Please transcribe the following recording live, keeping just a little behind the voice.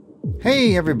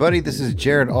Hey everybody, this is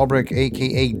Jared Albrecht,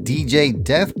 aka DJ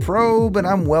Death Probe, and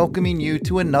I'm welcoming you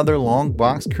to another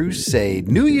Longbox Crusade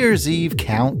New Year's Eve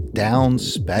Countdown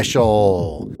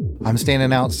Special. I'm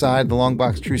standing outside the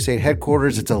Longbox Crusade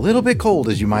headquarters. It's a little bit cold,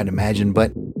 as you might imagine,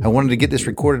 but I wanted to get this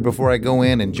recorded before I go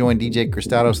in and join DJ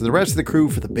Cristados and the rest of the crew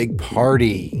for the big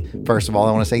party. First of all,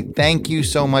 I want to say thank you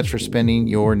so much for spending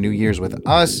your New Year's with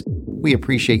us. We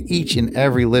appreciate each and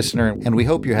every listener, and we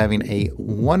hope you're having a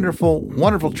wonderful,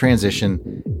 wonderful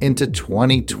transition into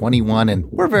 2021, and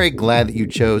we're very glad that you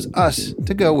chose us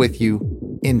to go with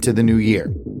you into the new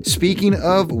year. Speaking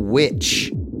of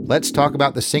which, let's talk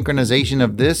about the synchronization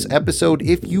of this episode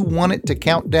if you want it to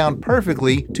count down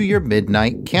perfectly to your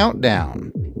midnight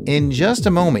countdown. In just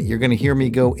a moment, you're going to hear me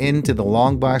go into the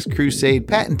Longbox Crusade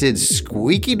patented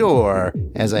squeaky door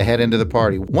as I head into the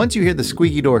party. Once you hear the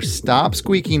squeaky door stop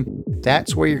squeaking,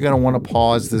 that's where you're going to want to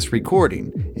pause this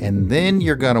recording. And then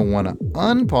you're going to want to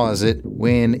unpause it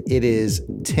when it is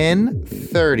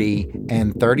 10:30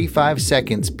 and 35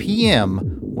 seconds p.m.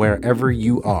 wherever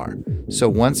you are. So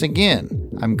once again,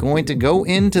 I'm going to go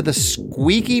into the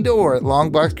squeaky door at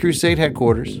Longbox Crusade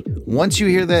headquarters. Once you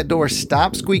hear that door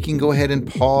stop squeaking, go ahead and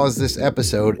pause this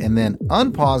episode and then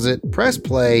unpause it, press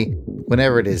play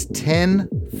whenever it is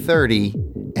 10:30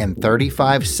 and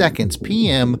 35 seconds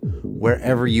p.m.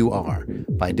 wherever you are.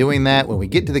 By doing that, when we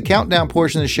get to the countdown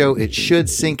portion of the show, it should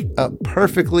sync up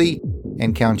perfectly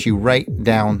and count you right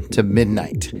down to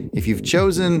midnight. If you've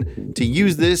chosen to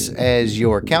use this as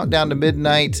your countdown to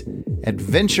midnight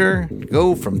adventure,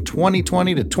 go from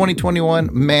 2020 to 2021,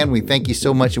 man, we thank you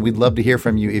so much, and we'd love to hear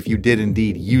from you if you did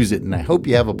indeed use it, and I hope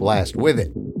you have a blast with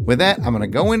it. With that, I'm going to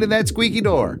go into that squeaky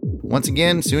door. Once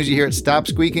again, as soon as you hear it stop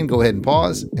squeaking, go ahead and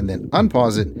pause, and then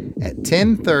unpause it at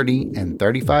 10:30 and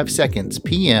 35 seconds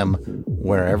p.m.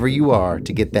 wherever you are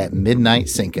to get that midnight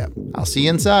sync up. I'll see you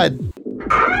inside.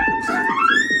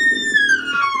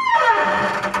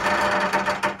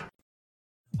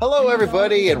 Hello,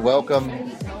 everybody, and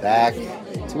welcome back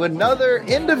to another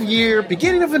end of year,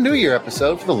 beginning of a new year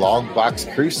episode for the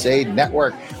Longbox Crusade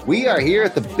Network. We are here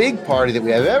at the big party that we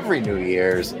have every New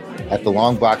Year's at the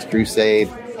Longbox Crusade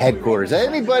headquarters.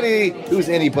 Anybody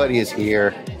is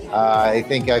here. I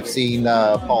think I've seen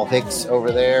Paul Hicks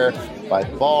over there by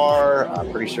the bar.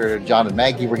 I'm pretty sure John and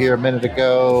Maggie were here a minute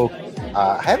ago.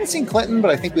 I haven't seen Clinton,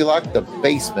 but I think we locked the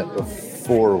basement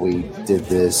before we did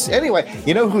this. Anyway,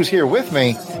 you know who's here with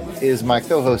me is my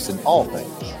co-host in all things.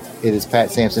 It is Pat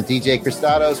Sampson, DJ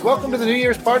Cristados. Welcome to the New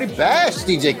Year's Party Bash,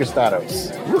 DJ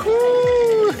Cristados.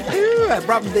 Woohoo! I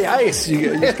brought the ice.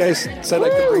 You guys said I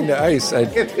could bring the ice.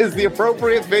 It is the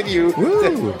appropriate venue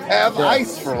to have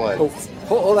ice for once.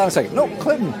 Hold on a second. No,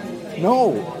 Clinton.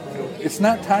 No. It's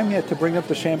not time yet to bring up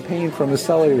the champagne from the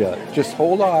cellar yet. Just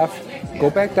hold off. Go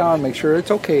back down. Make sure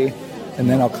it's okay. And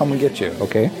then I'll come and get you,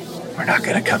 okay? We're not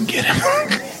going to come get him.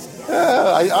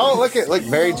 Look at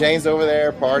Mary Jane's over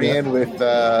there partying with,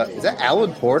 is that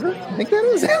Alan Porter? I think that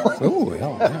is Alan. Oh,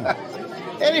 yeah.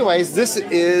 Anyways, this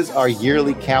is our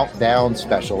yearly countdown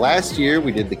special. Last year,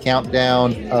 we did the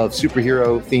countdown of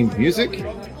superhero-themed music.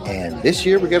 And this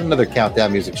year, we got another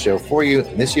countdown music show for you.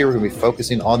 And this year, we're going to be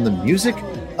focusing on the music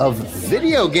of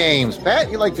video games.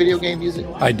 Pat, you like video game music?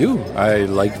 I do. I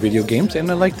like video games, and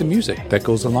I like the music that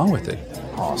goes along with it.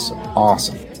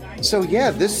 Awesome. So, yeah,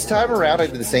 this time around, I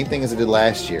did the same thing as I did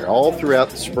last year. All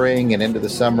throughout the spring and into the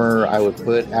summer, I would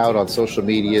put out on social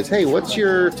medias, hey, what's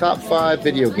your top 5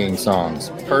 video game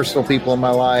songs? Personal people in my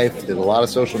life, did a lot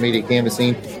of social media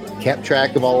canvassing, kept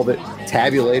track of all of it,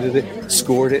 tabulated it,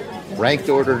 scored it, ranked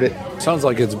ordered it. Sounds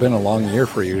like it's been a long year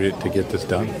for you to get this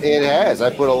done. It has. I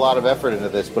put a lot of effort into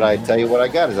this, but I tell you what I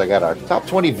got our top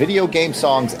 20 video game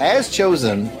songs as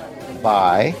chosen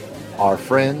by our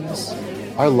friends,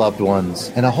 our loved ones,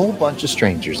 and a whole bunch of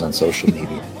strangers on social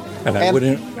media. And I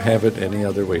wouldn't have it any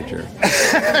other way, Jared.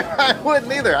 I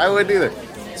wouldn't either.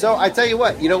 So I tell you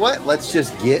what, let's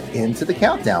just get into the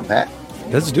countdown, Pat.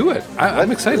 Let's do it. I'm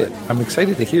excited. I'm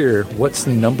excited to hear what's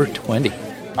number 20.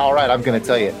 All right, I'm going to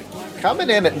tell you.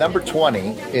 Coming in at number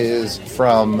 20 is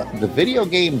from the video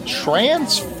game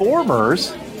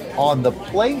Transformers on the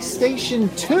PlayStation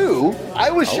 2.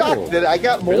 I was shocked that I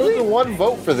got more than one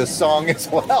vote for this song as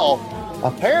well.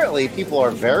 Apparently, people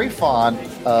are very fond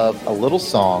of a little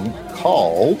song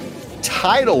called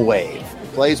Tidal Wave.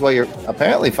 It plays while you're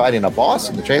apparently fighting a boss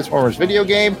in the Transformers video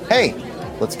game. Hey,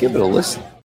 let's give it a listen.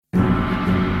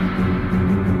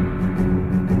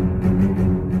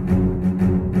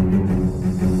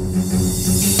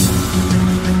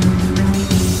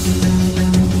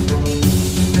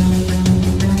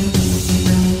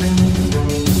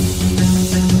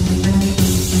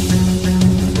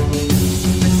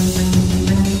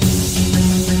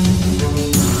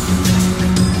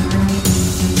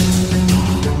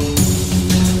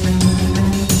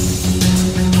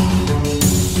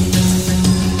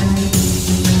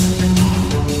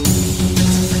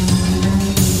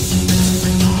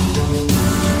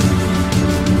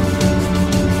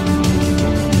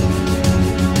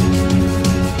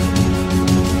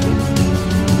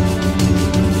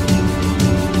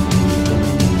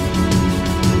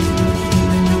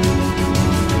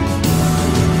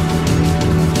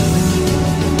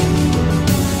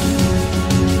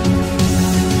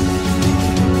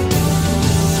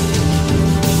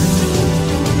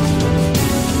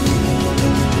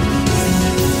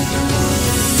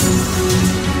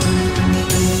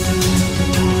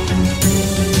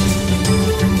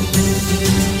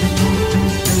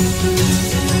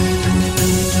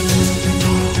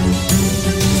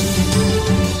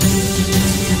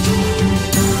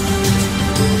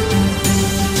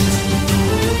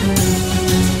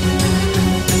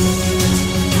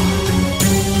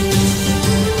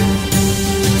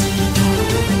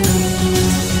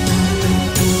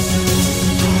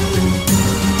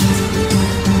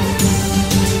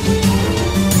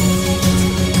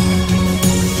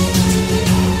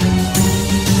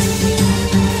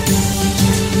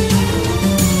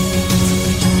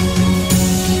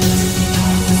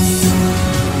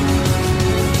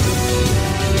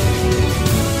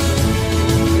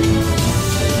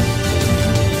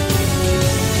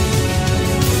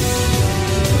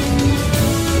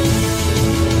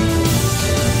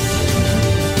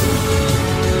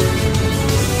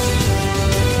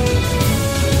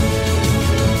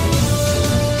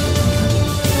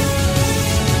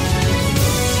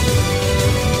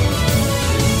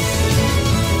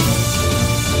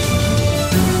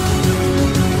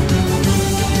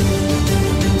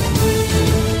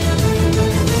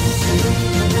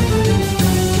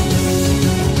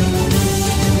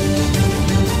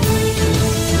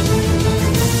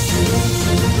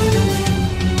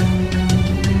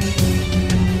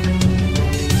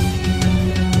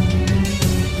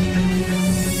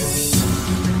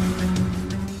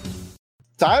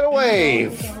 Tidal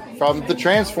Wave from the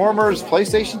Transformers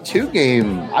PlayStation 2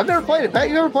 game. I've never played it. Pat,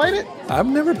 you ever played it? I've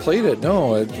never played it,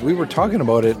 no. We were talking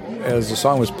about it as the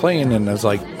song was playing, and I was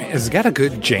like, man, it's got a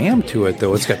good jam to it,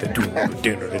 though. It's got the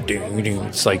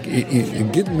it's like,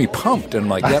 it getting me pumped. And I'm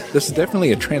like, yep, this is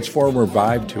definitely a Transformer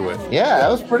vibe to it. Yeah, that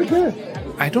was pretty good.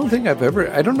 I don't think I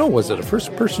don't know, was it a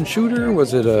first-person shooter?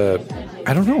 Was it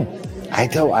I don't know. I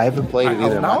haven't played it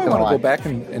either. Now I want to go back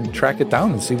and track it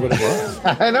down and see what it was.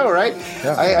 I know, right?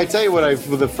 Yeah. I tell you what,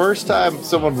 the first time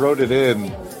someone wrote it in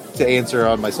to answer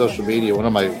on my social media, one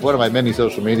of my many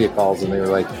social media calls, and they were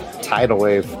like, Tidal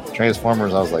Wave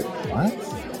Transformers. I was like,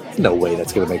 what? No way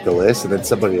that's going to make the list. And then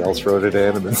somebody else wrote it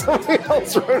in, and then somebody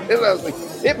else wrote it in. I was like,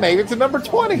 it made it to number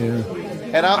 20. Yeah.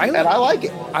 And I like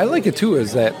it. I like it too.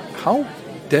 Is that how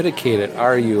dedicated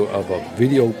are you of a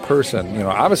video person? You know,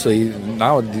 obviously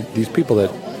now these people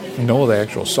that know the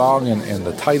actual song and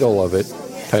the title of it,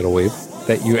 Tidal Wave,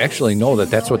 that you actually know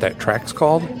that's what that track's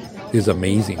called, is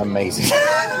amazing.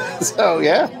 So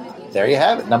yeah, there you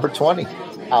have it, number 20.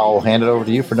 I'll hand it over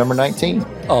to you for number 19.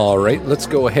 All right, let's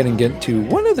go ahead and get to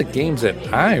one of the games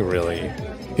that I really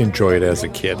enjoyed as a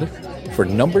kid. For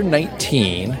number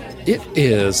 19, it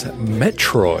is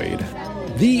Metroid.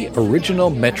 The original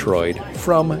Metroid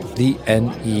from the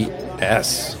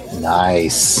NES.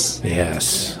 Nice.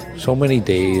 Yes. So many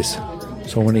days,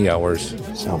 so many hours.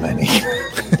 So many.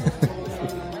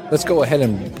 Let's go ahead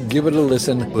and give it a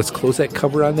listen. Let's close that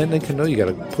cover on that Nintendo. You got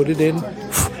to put it in.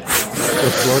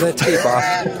 Let's blow that tape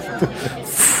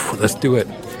off. Let's do it.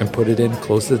 And put it in,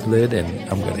 close the lid, and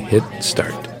I'm going to hit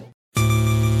start.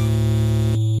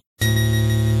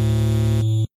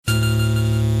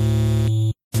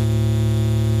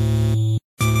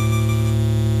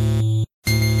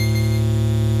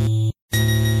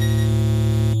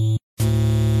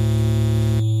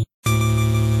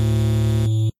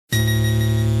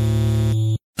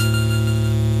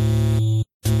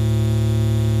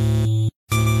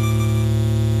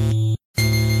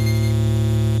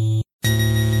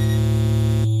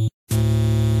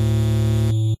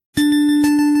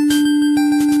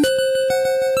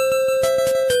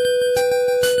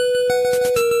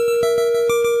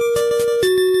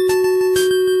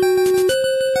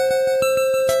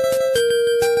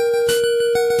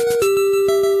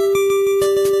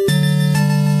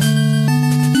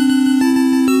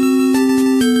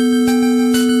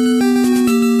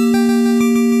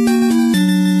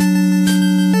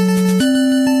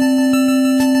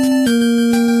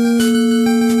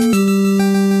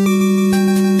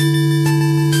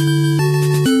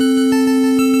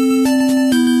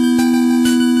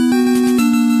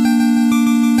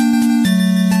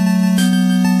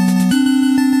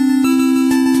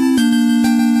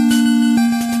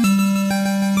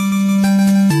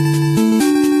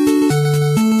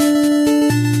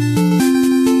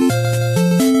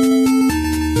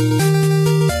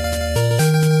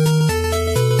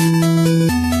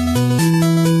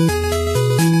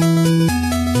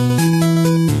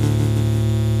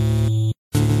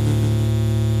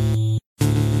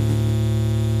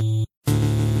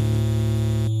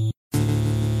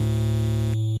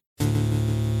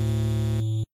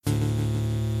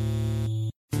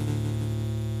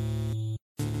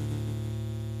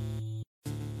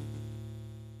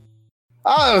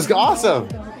 Oh, that was awesome.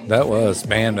 That was,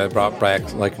 man, that brought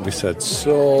back, like we said,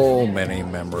 so many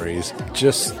memories.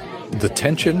 Just the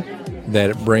tension that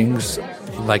it brings.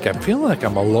 Like, I feel like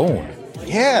I'm alone.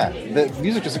 Yeah, the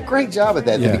music does a great job at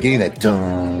that. At the beginning, that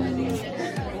dun,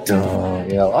 dun,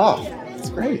 you know, oh,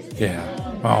 it's great. Yeah.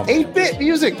 Wow. 8-bit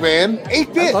music, man.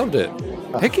 8-bit. I loved it.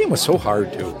 That game was so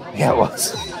hard, too. Yeah, it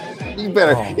was. You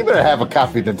better have a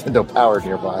copy of Nintendo Power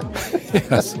nearby.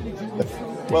 Yes.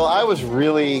 Well, I was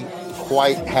really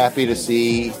quite happy to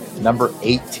see number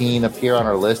 18 appear on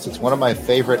our list. It's one of my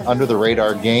favorite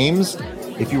under-the-radar games.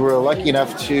 If you were lucky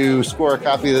enough to score a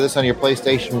copy of this on your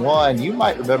PlayStation 1, you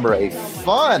might remember a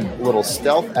fun little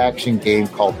stealth action game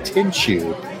called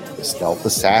Tenchu, the Stealth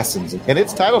Assassins. And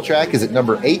its title track is at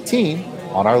number 18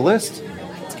 on our list.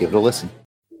 Let's give it a listen.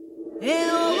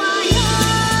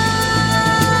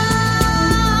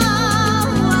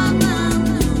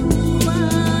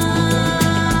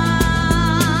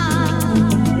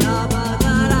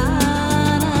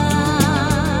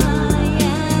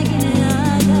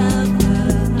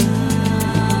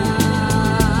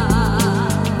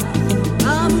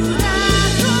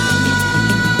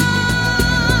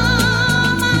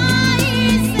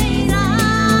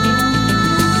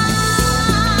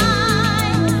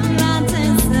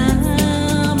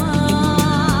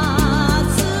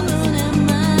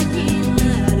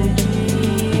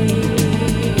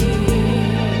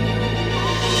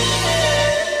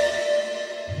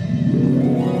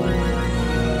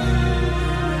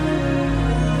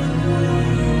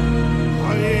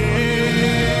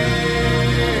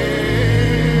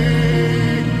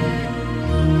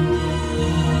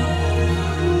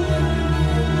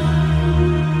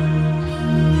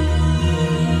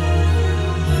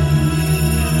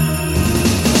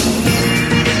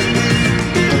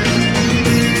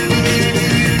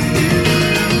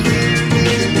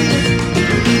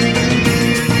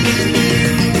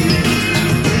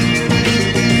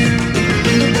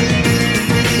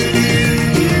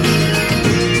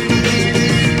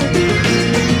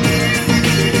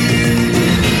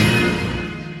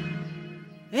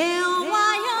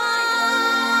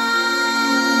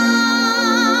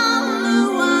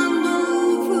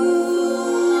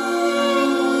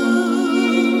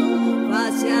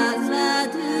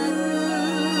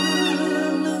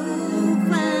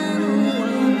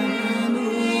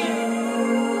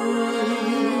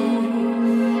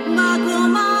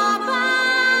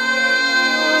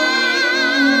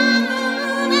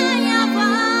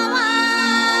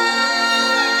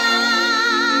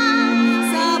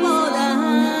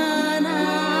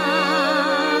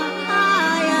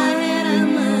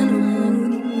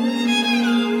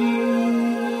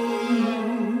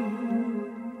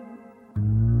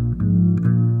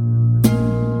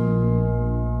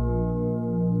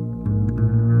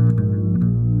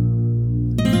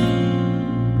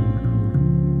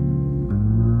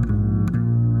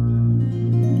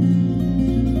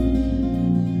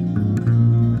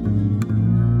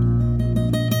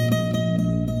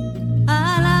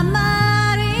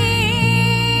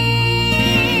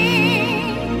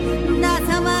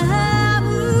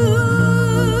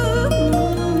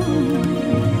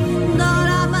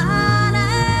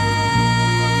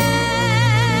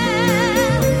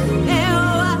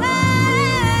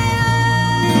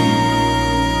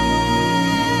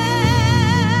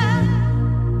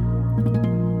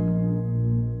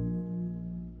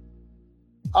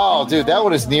 Oh, dude, that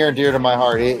one is near and dear to my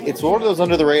heart. It's one of those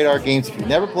under-the-radar games. If you've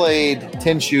never played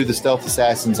Tenchu, the Stealth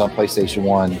Assassins on PlayStation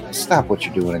 1, stop what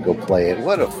you're doing and go play it.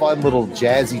 What a fun little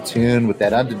jazzy tune with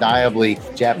that undeniably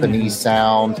Japanese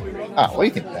sound. What do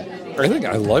you think of that? I think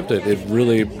I loved it. It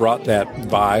really brought that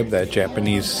vibe, that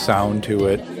Japanese sound to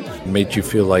it. Made you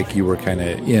feel like you were kind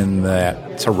of in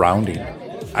that surrounding.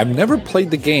 I've never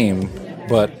played the game,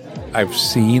 but I've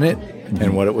seen it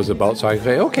and what it was about. So I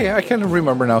say, okay, I kind of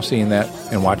remember now seeing that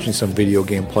and watching some video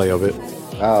game play of it.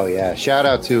 Oh, yeah. Shout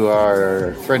out to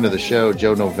our friend of the show,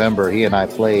 Joe November. He and I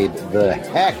played the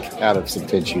heck out of some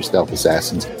Tenchu Stealth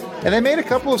Assassins. And they made a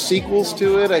couple of sequels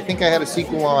to it. I think I had a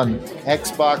sequel on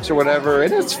Xbox or whatever,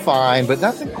 and it's fine, but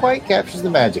nothing quite captures the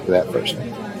magic of that first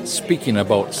one. Speaking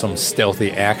about some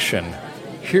stealthy action,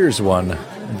 here's one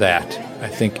that I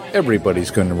think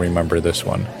everybody's going to remember this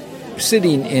one.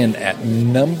 Sitting in at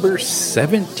number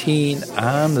 17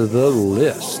 on the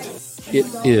list, it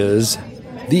is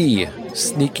the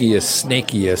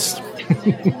snakiest.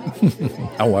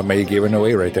 Oh, I may have given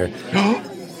away right there.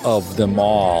 Of them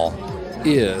all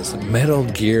is Metal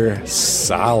Gear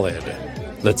Solid.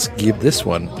 Let's give this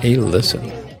one a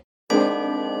listen.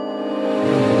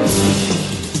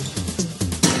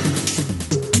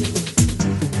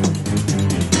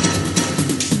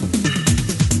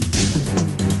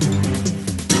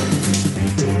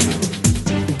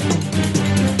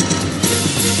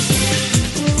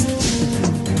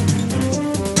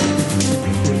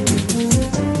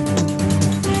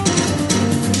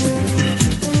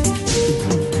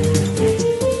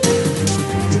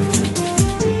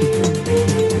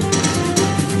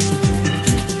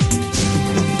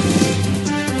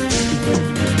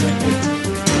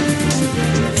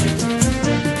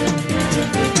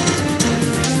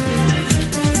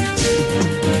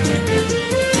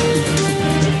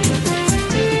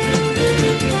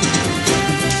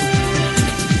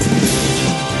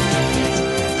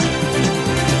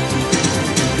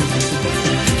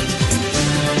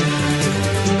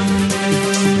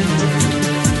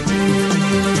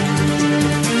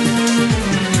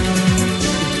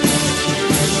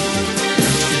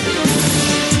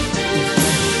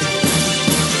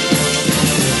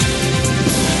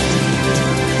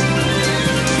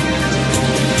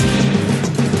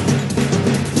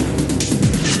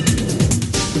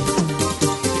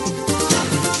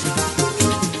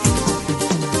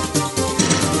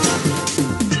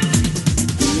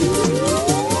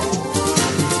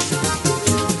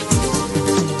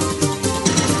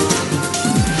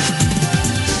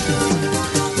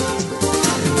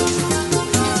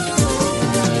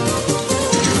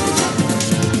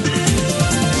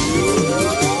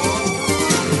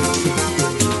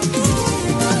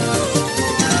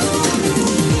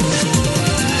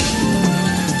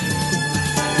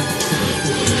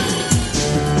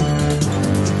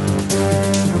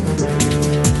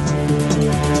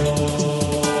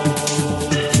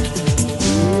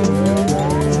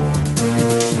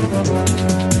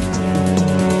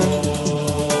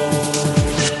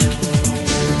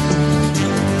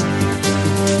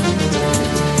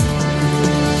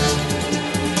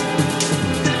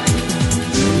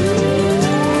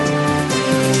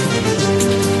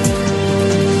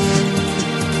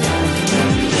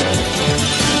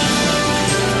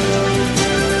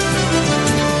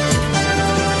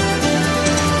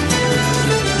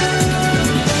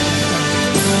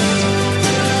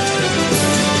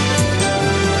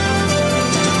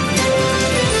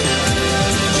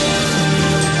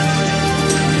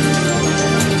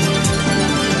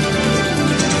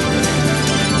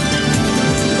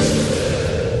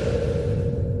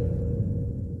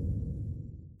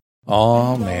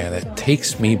 Oh, man, it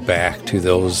takes me back to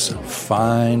those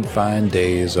fine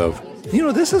days of,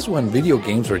 this is when video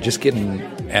games were just getting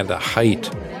at a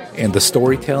height. And the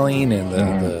storytelling and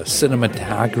the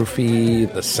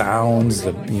cinematography, the sounds,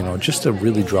 just to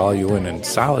really draw you in. And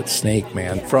Solid Snake,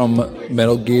 man, from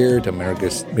Metal Gear to Metal Gear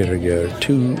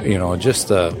 2,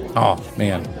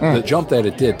 the jump that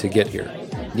it did to get here.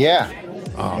 Yeah.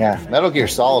 Metal Gear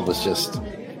Solid was just...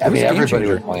 everybody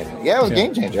was playing it. Yeah, it was a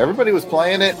game changer. Everybody was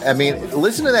playing it. I mean,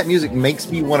 listen to that music makes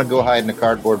me want to go hide in a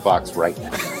cardboard box right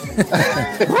now.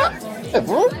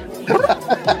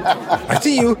 I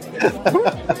see you.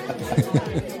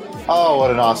 Oh, what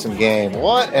an awesome game.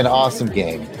 What an awesome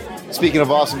game. Speaking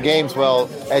of awesome games, well,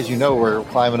 as you know, we're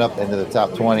climbing up into the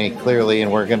top 20, clearly,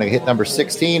 and we're going to hit number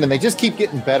 16, and they just keep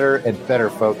getting better and better,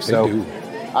 folks. So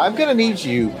I'm going to need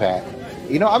you, Pat.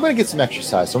 I'm going to get some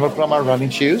exercise. So I'm going to put on my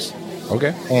running shoes.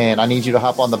 Okay. And I need you to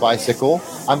hop on the bicycle.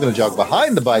 I'm going to jog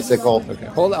behind the bicycle. Okay.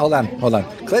 Hold on.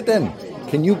 Clinton,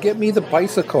 can you get me the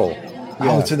bicycle?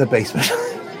 Oh, it's in the basement.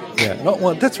 Yeah. No,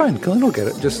 well, that's fine. Glenn will get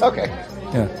it. Just Okay.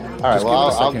 Yeah. All right.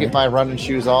 Well, I'll get my running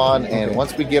shoes on, and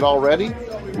once we get all ready,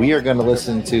 we are going to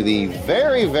listen to the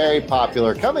very, very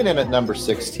popular, coming in at number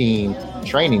 16,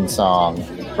 training song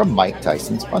from Mike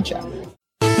Tyson's Punch-Out.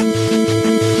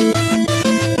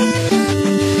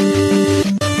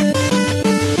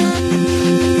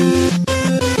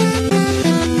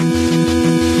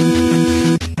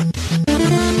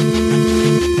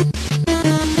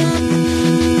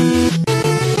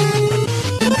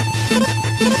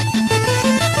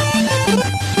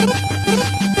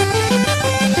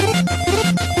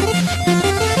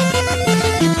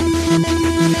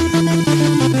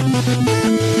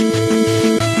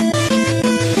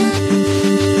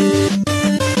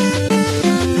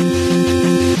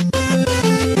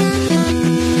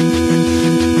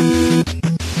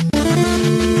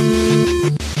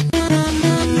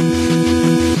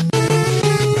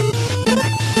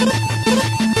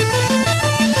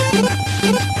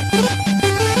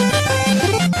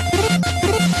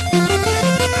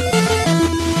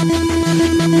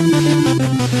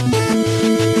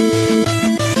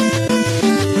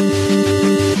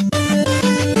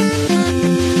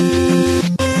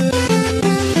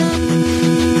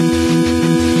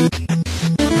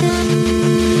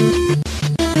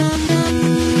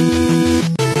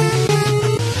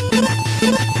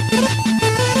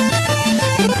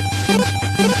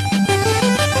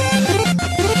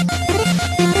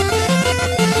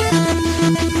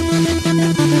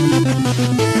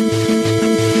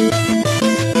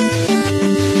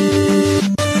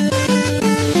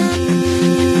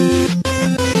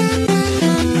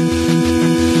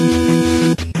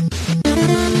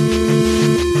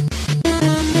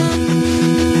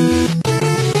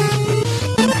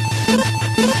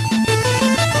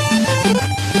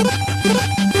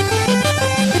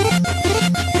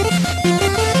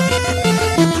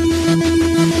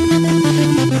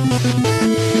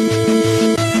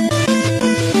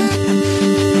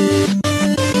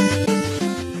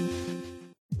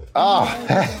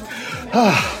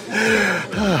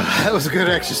 That was a good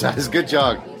exercise. Good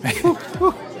jog.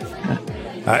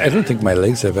 I don't think my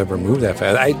legs have ever moved that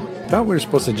fast. I thought we were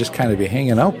supposed to just kind of be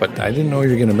hanging out, but I didn't know you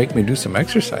were going to make me do some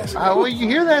exercise. Well, you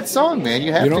hear that song, man.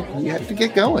 You have to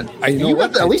get going.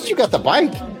 At least you got the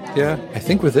bike. Yeah, I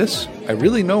think with this, I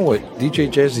really know what DJ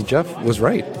Jazzy Jeff was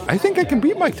right. I think I can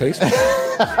beat Mike Tyson.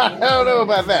 I don't know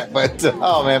about that, but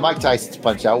oh man, Mike Tyson's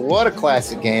Punch-Out! What a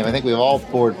classic game! I think we've all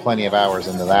poured plenty of hours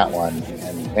into that one,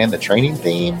 and the training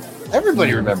theme.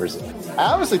 Everybody remembers it.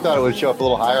 I honestly thought it would show up a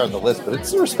little higher on the list, but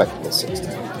it's a respectable 16.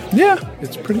 Yeah,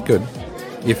 it's pretty good.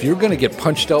 If you're going to get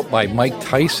punched out by Mike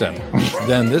Tyson,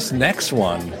 then this next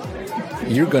one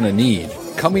you're going to need.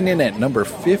 Coming in at number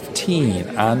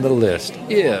 15 on the list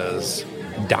is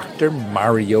Dr.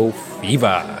 Mario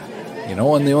Fever. You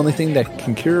know, and the only thing that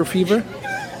can cure fever?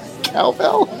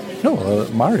 Cowbell? No,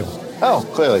 Mario. Oh,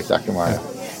 clearly, Dr. Mario.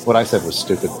 What I said was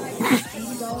stupid.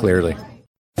 Clearly.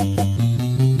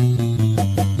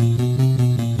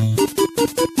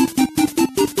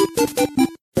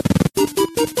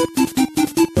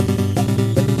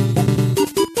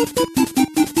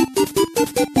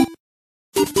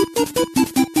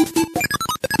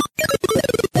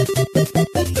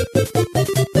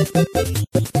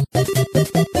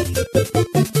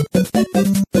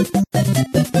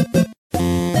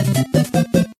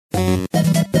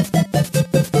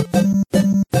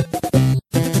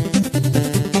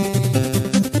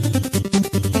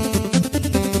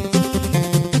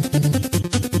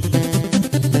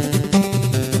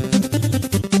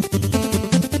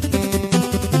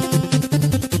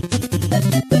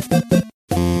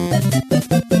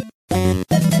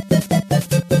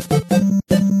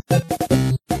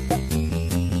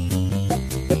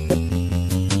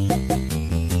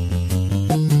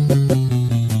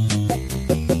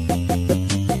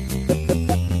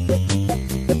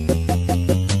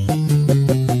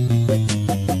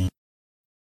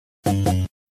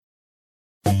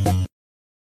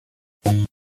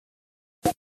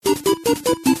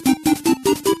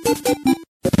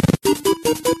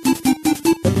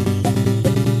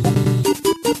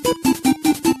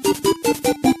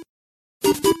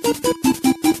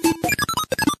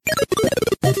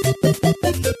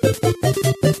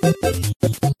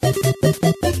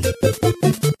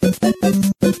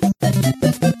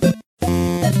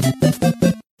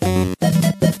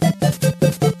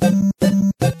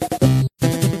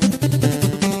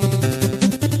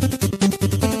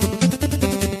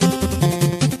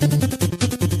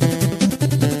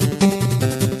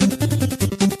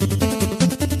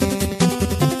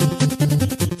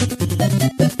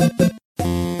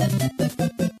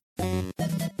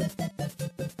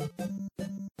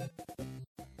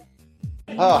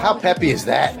 Oh, how peppy is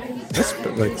that? It's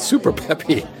like super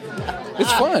peppy.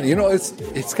 It's fun, you know.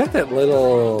 It's got that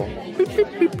little,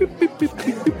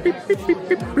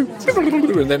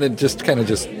 and then it just kind of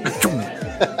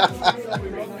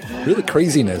really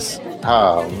craziness.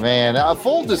 Oh man!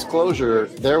 Full disclosure,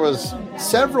 there was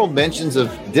several mentions of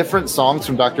different songs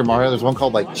from Dr. Mario. There's one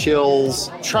called like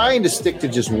Chills, trying to stick to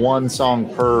just one song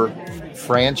per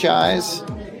franchise.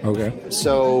 Okay.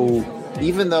 So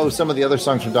even though some of the other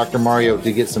songs from Dr. Mario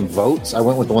did get some votes, I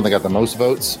went with the one that got the most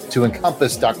votes to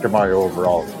encompass Dr. Mario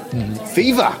overall.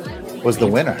 Fever was the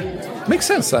winner. Makes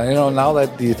sense. You know, now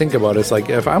that you think about it, it's like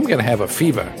if I'm going to have a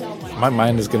fever, my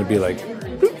mind is going to be like,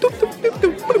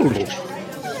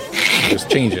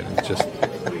 just change it. It's just.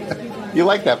 You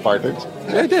like that part, didn't you?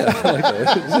 I did. I like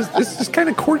that. It's just kind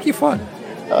of quirky fun.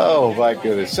 Oh my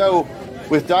goodness. So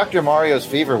with Dr. Mario's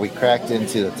Fever, we cracked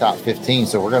into the top 15.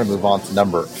 So we're going to move on to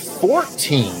number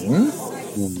 14,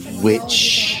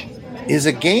 which is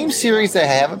a game series that I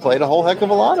haven't played a whole heck of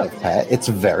a lot of, Pat. It's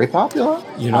very popular.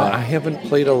 You know, I haven't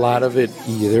played a lot of it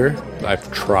either. I've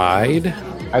tried.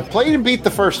 I've played and beat the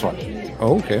first one.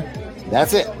 Oh, okay.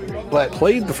 That's it. But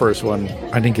Played the first one.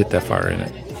 I didn't get that far in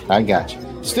it. I got you.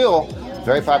 Still,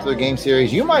 very popular game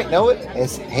series. You might know it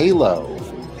as Halo.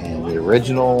 And the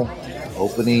original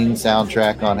opening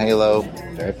soundtrack on Halo,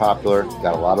 very popular.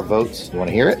 Got a lot of votes. You want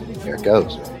to hear it? Here it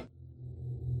goes.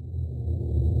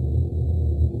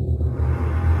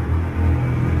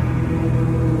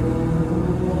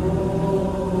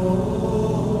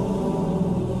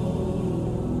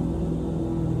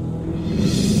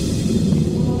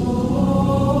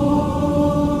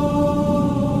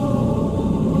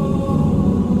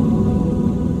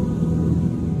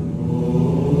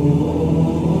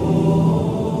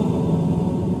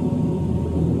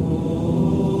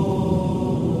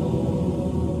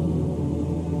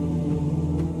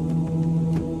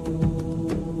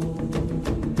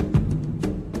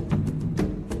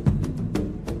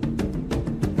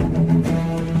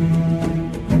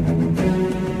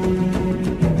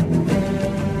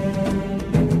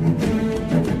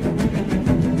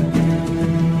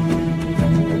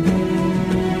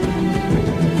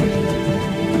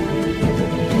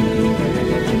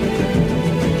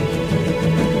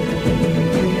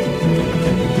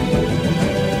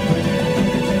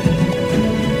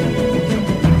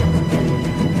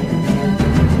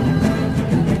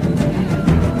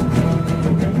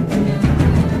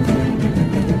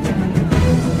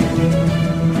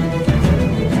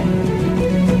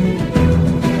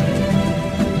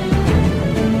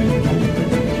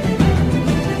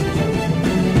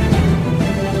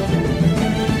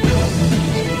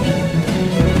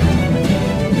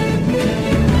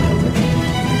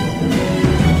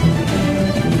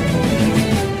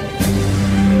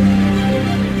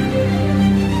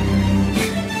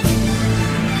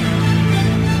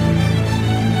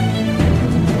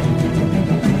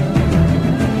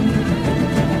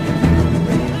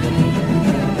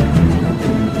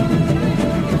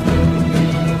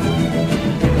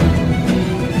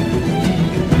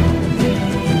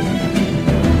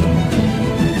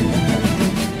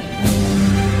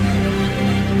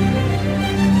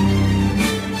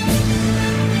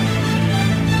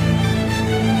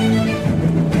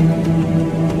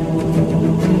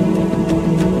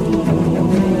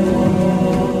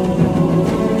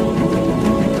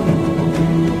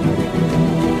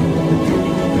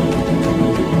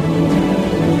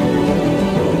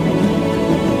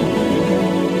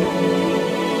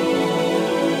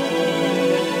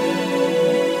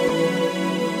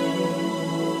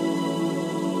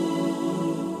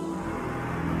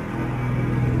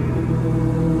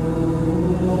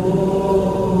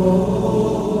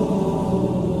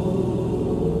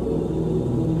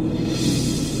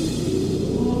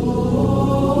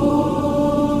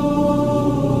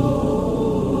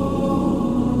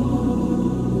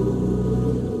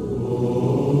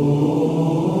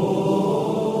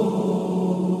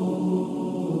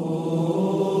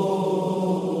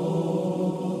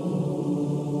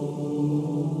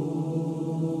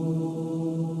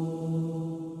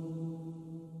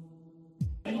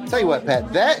 Tell you what,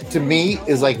 Pat, that to me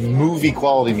is like movie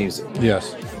quality music.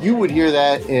 Yes. You would hear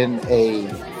that in a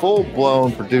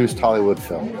full-blown produced Hollywood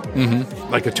film. Mm-hmm.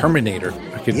 Like a Terminator.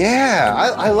 Yeah,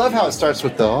 I love how it starts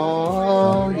with the,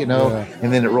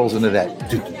 and then it rolls into that,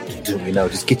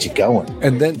 just get you going.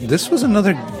 And then this was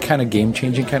another kind of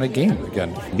game-changing kind of game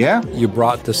again. Yeah. You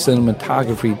brought the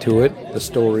cinematography to it, the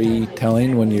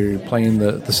storytelling when you're playing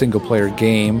the single-player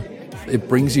game. It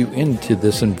brings you into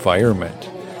this environment.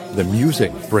 The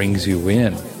music brings you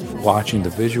in. watching the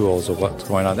visuals of what's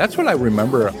going on. That's what I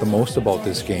remember the most about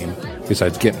this game,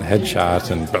 besides getting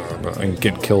headshots and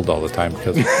getting killed all the time,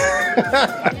 because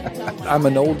I'm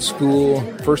an old school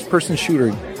first-person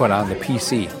shooter put on the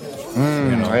PC.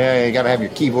 Yeah, you got to have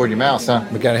your keyboard and your mouse, huh?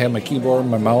 I got to have my keyboard and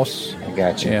my mouse. I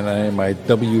got you. And my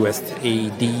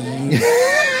WSAD.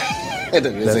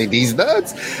 WSAD's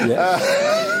nuts. Yeah.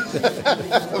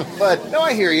 But no,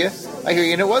 I hear you.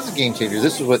 And it was a game changer.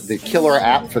 This is what the killer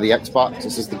app for the Xbox.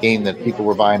 This is the game that people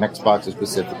were buying Xboxes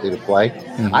specifically to play.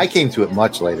 Mm-hmm. I came to it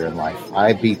much later in life.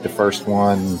 I beat the first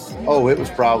one. Oh, it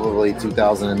was probably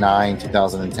 2009,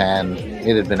 2010.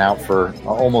 It had been out for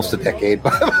almost a decade by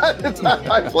the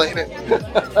time I played it.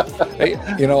 Hey,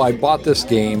 I bought this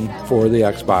game for the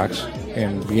Xbox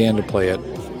and began to play it.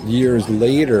 Years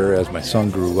later, as my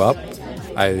son grew up,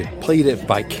 I played it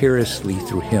vicariously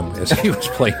through him as he was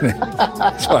playing it.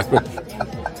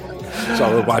 So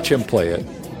I would watch him play it.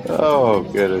 Oh,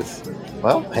 goodness.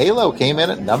 Well, Halo came in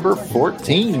at number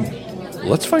 14.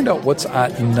 Let's find out what's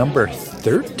at number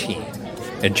 13.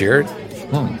 And Jared,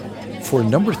 for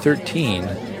number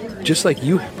 13, just like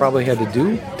you probably had to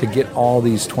do to get all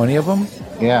these 20 of them,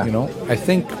 I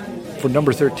think for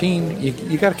number 13,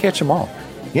 you got to catch them all.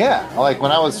 Yeah, like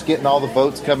when I was getting all the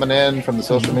votes coming in from the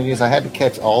social medias, I had to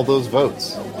catch all those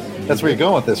votes. That's where you're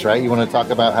going with this, right? You want to talk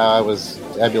about how I was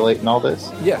tabulating all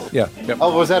this? Yeah. Yep.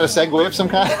 Oh, was that a segue of some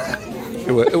kind?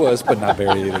 It was, but not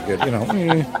very good.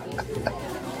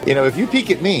 If you peek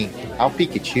at me, I'll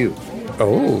peek at you.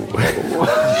 Oh.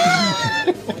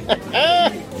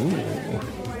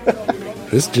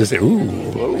 This just,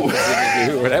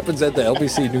 what happens at the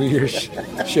LBC New Year's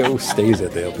show stays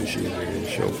at the LBC New Year's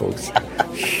show, folks.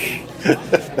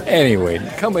 Anyway,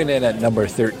 coming in at number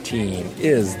 13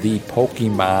 is the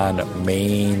Pokemon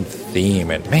main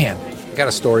theme. And man, I got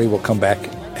a story. We'll come back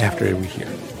after we hear.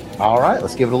 All right,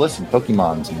 let's give it a listen.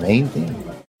 Pokemon's main theme.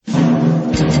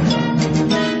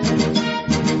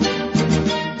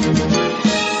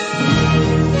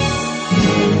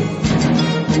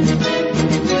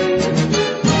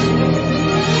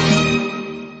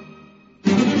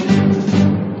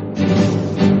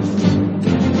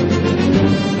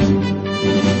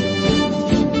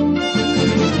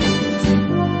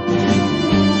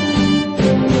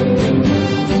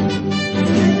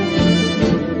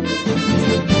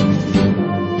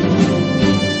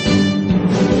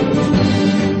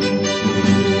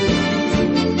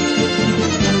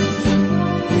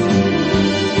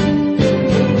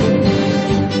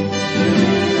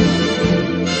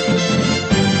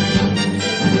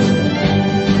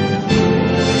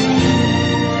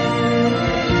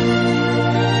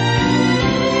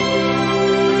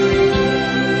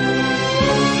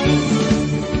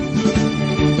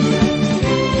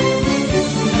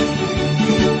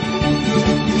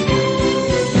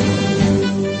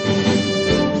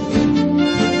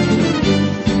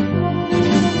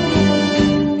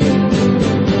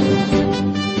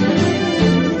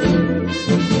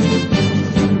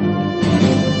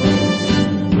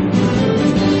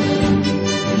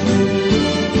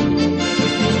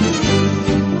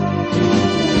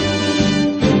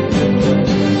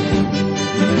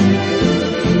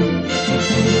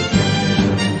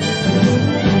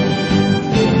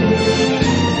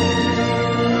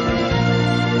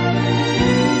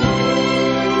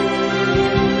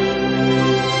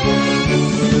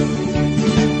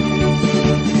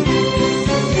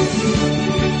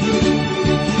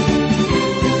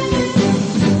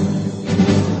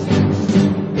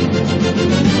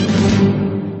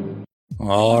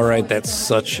 All right, that's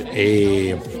such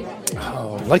a,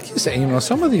 like you say,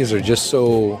 some of these are just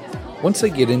so, once they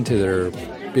get into their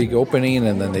big opening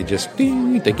and then they just,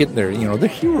 they get their, the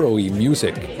hero-y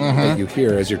music that you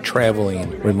hear as you're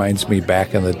traveling. Reminds me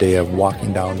back in the day of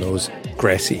walking down those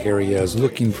grassy areas,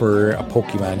 looking for a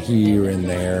Pokemon here and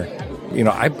there.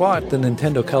 I bought the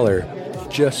Nintendo Color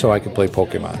just so I could play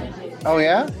Pokemon. Oh,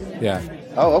 yeah? Yeah.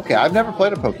 Oh, okay. I've never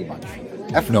played a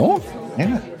Pokemon. Ever. No?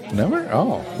 Yeah. Never?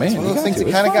 Oh, man. It's one of those things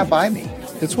that kind of got by me.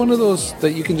 It's one of those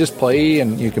that you can just play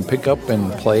and you can pick up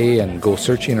and play and go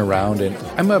searching around. And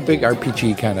I'm a big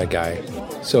RPG kind of guy.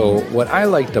 So what I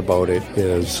liked about it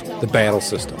is the battle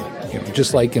system.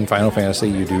 Just like in Final Fantasy,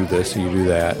 you do this, you do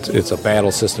that. It's a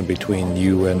battle system between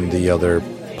you and the other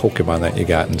Pokemon that you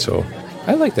got. And so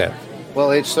I like that.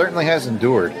 Well, it certainly has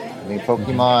endured. I mean,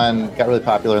 Pokemon got really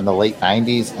popular in the late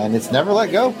 90s, and it's never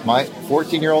let go. My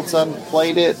 14-year-old son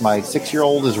played it. My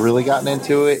 6-year-old has really gotten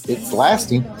into it. It's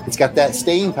lasting. It's got that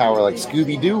staying power like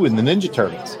Scooby-Doo and the Ninja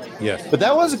Turtles. Yes. But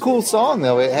that was a cool song,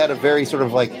 though. It had a very sort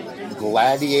of like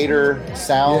gladiator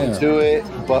sound Yeah. to it,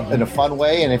 but in a fun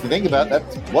way. And if you think about it,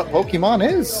 that's what Pokemon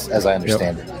is, as I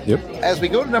understand it. Yep. As we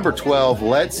go to number 12,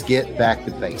 let's get back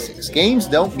to basics. Games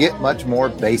don't get much more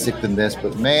basic than this,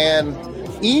 but man,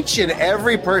 each and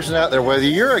every person out there, whether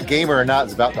you're a gamer or not,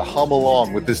 is about to hum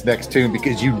along with this next tune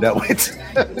because you know it.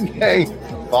 Okay.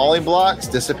 Falling blocks,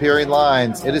 disappearing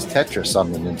lines. It is Tetris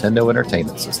on the Nintendo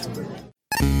Entertainment System.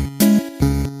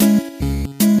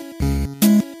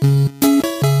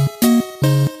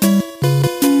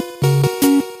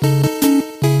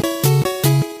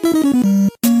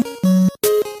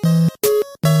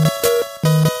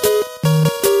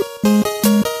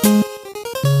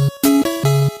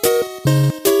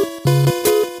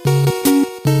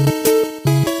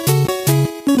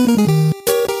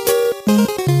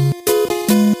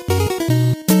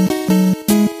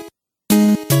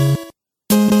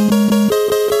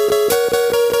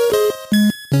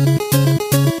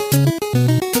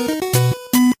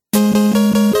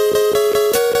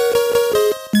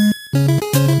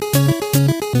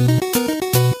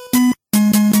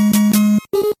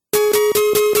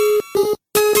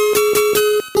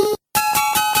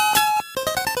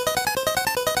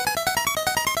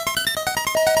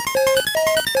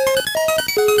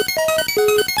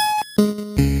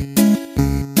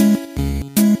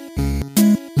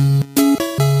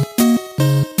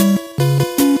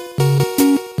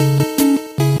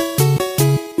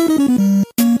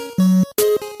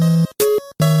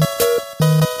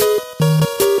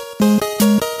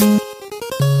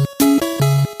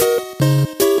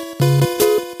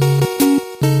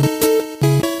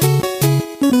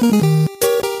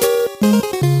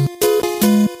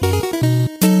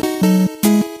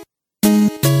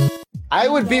 I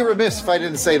would be remiss if I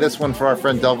didn't say this one for our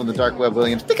friend Delvin the Dark Web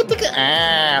Williams. Ticka, ticka,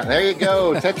 there you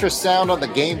go. Tetris sound on the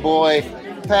Game Boy.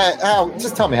 Pat,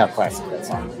 just tell me how classic that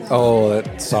song is. Oh,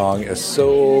 that song is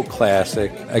so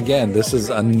classic. Again, this is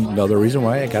another reason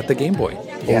why I got the Game Boy.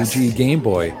 Yes. OG Game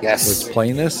Boy. Yes. Was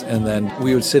playing this, and then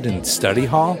we would sit in study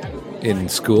hall in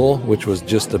school, which was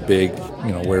just a big,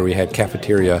 where we had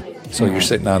cafeteria. So you're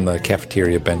sitting on the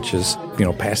cafeteria benches,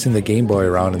 passing the Game Boy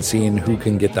around and seeing who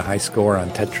can get the high score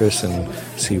on Tetris and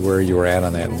see where you were at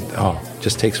on that. And,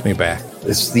 just takes me back.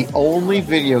 This is the only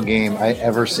video game I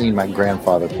ever seen my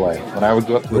grandfather play. When I would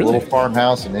go up to the little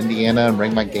farmhouse in Indiana and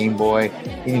bring my Game Boy,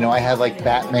 I had like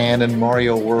Batman and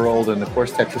Mario World and, of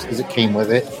course, Tetris because it came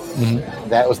with it. Mm-hmm.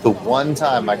 That was the one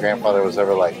time my grandfather was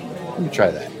ever like, let me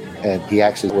try that. And he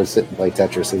actually would sit and play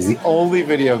Tetris. It's the only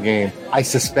video game I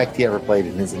suspect he ever played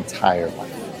in his entire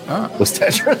life. Was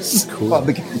Tetris on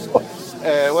the Game Boy.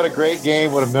 What a great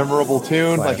game. What a memorable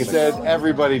tune. Classic. Like I said,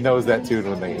 everybody knows that tune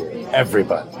when they hear it.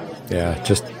 Everybody. Yeah,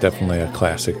 just definitely a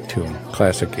classic tune.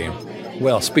 Classic game.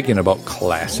 Well, speaking about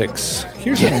classics,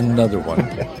 here's another one.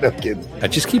 No kidding. I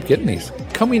just keep getting these.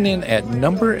 Coming in at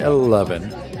number 11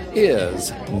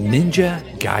 is Ninja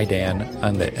Gaiden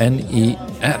on the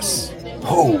NES.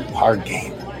 Oh, hard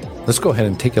game. Let's go ahead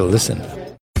and take a listen.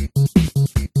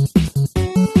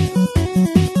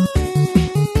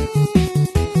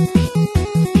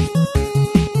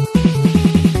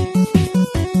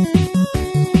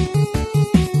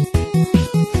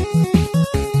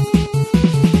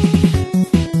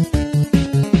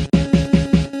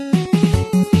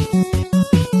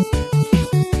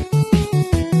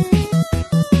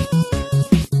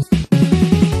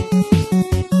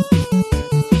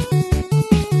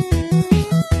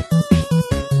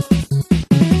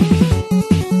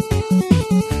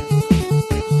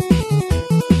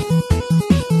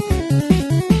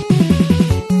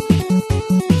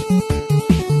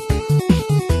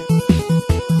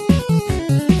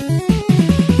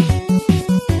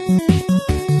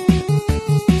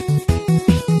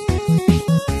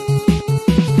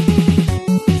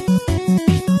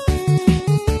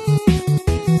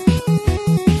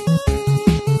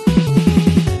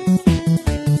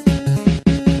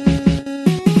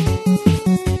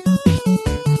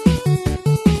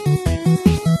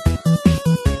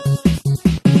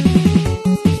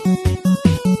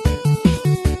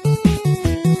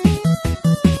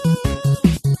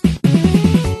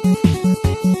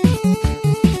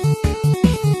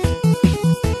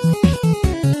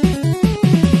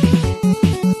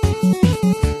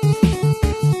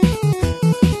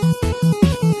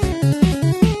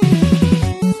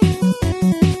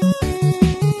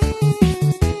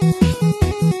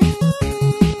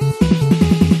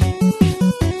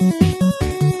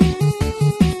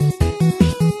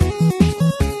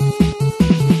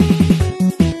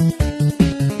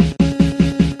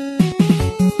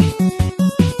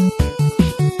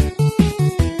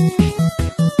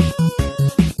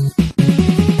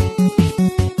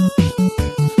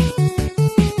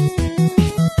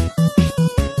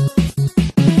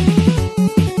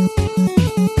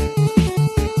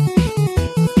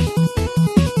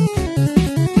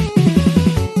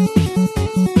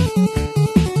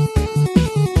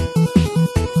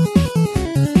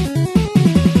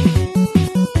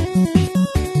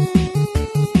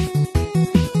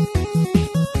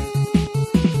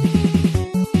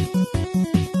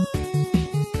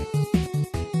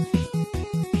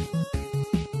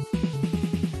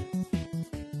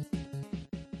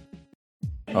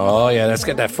 Oh, yeah, that's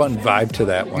got that fun vibe to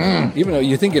that one. Even though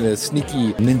you're thinking of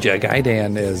Sneaky Ninja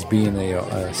Gaiden as being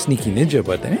a sneaky ninja,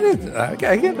 but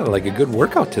I get like a good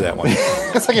workout to that one.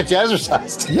 It's like a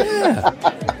jazzercise. Yeah.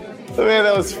 Man,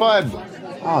 that was fun.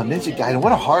 Oh, Ninja Gaiden,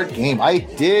 what a hard game. I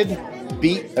did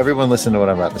beat, everyone listen to what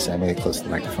I'm about to say. I'm going to get close to the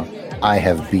microphone. I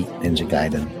have beat Ninja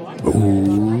Gaiden.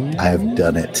 Ooh. I have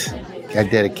done it. I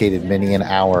dedicated many an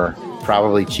hour,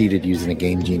 probably cheated using a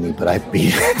Game Genie, but I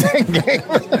beat that game.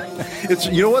 It's,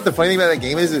 you know what the funny thing about that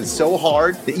game is? It's so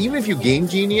hard that even if you Game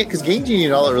Genie it, because Game Genie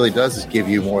all it really does is give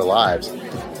you more lives,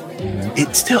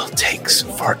 it still takes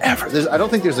forever. I don't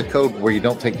think there's a code where you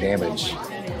don't take damage.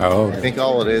 Oh. I think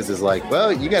all it is like,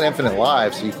 well, you got infinite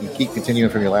lives, so you can keep continuing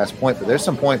from your last point, but there's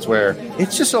some points where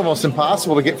it's just almost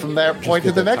impossible to get from that point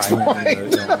to the next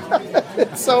point.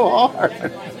 It's so hard.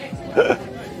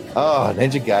 Oh,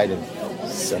 Ninja Gaiden.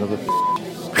 Son of a...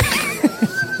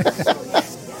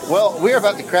 Well, we're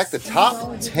about to crack the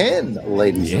top 10,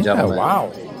 ladies and gentlemen.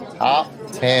 Wow. Top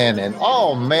 10. And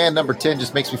oh man, number 10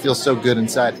 just makes me feel so good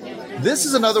inside. This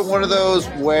is another one of those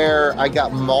where I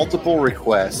got multiple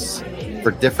requests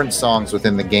for different songs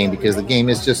within the game because the game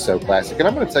is just so classic. And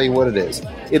I'm going to tell you what it is.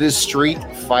 It is Street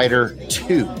Fighter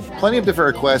 2. Plenty of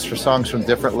different requests for songs from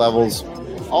different levels.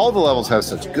 All the levels have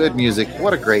such good music.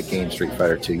 What a great game, Street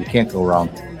Fighter 2. You can't go wrong.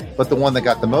 But the one that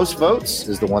got the most votes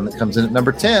is the one that comes in at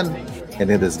number 10,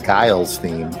 and it is Guile's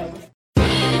theme.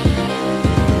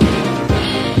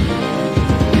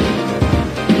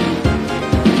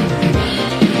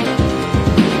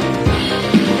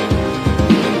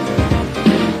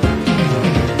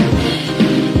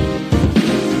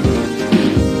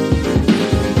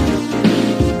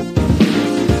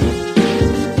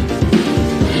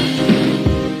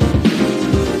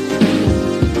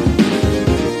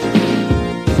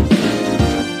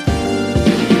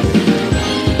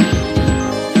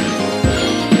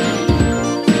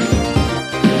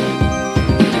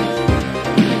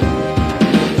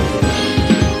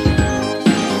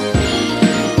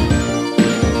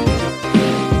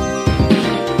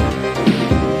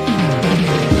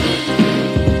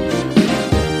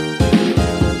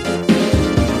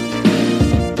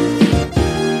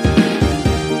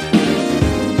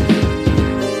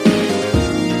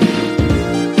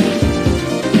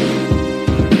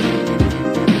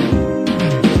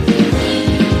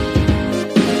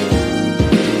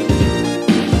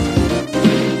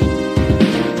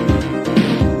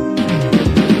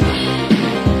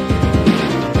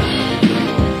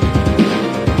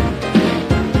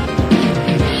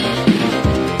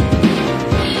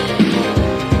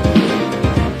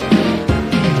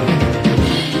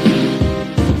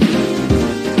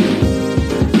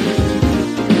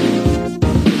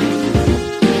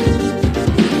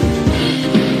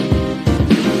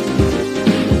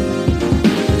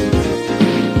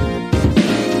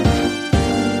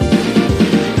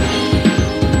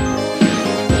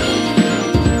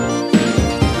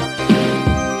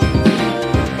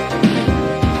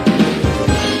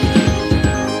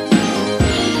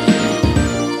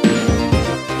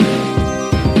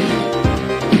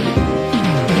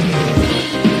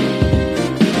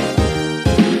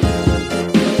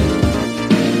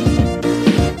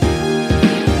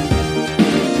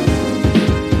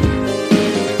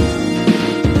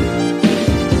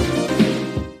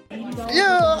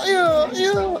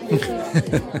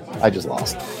 I just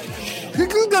lost.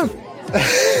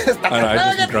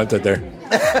 I just grunted there.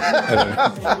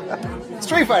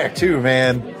 Street Fighter 2,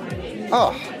 man.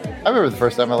 Oh, I remember the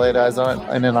first time I laid eyes on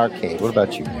it in an arcade. What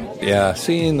about you, man? Yeah,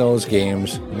 seeing those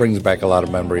games brings back a lot of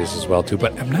memories as well, too.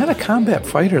 But I'm not a combat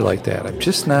fighter like that. I'm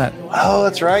just not. Oh,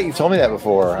 that's right. You've told me that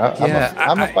before.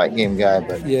 I'm a fight game guy,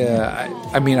 but... Yeah,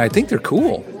 I mean, I think they're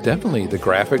cool. Definitely. The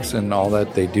graphics and all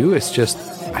that they do. It's just,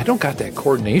 I don't got that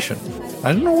coordination.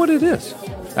 I don't know what it is.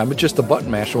 I'm just a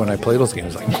button masher when I play those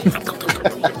games. Like,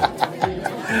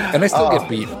 and I still get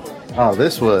beat. Oh,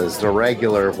 this was the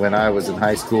regular when I was in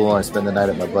high school and I spent the night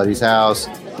at my buddy's house.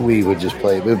 We would just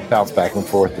play. We would bounce back and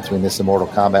forth between this and Mortal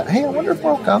Kombat. Hey, I wonder if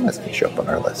Mortal Kombat's going to show up on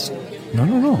our list.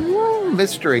 No.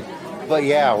 Mystery. But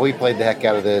yeah, we played the heck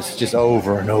out of this just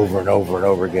over and over and over and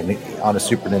over again. On a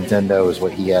Super Nintendo is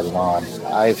what he had it on.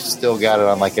 I've still got it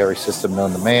on like every system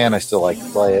known to man. I still like to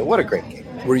play it. What a great game.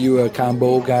 Were you a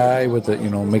combo guy with the,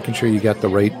 making sure you got the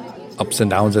right ups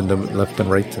and downs and the left and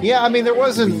right? Yeah, I mean, there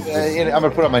wasn't, I'm going to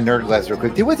put on my nerd glass real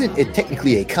quick. There wasn't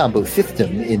technically a combo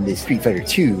system in the Street Fighter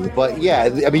 2, but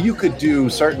yeah, I mean, you could do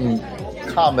certain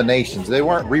combinations. They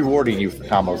weren't rewarding you for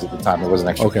combos at the time. There wasn't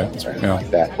extra points or anything like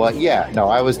that. But yeah, no,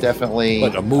 I was definitely.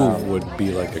 But a move would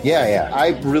be like a. Yeah. I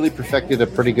really perfected a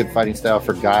pretty good fighting style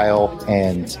for Guile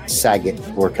and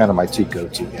Sagat were kind of my two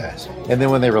go-to guys. And then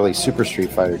when they released Super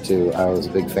Street Fighter 2, I was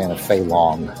a big fan of Fei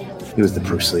Long. He was the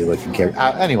Bruce Lee looking character.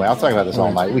 Anyway, I'll talk about this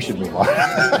all night. We should move on.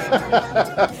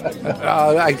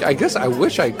 I guess I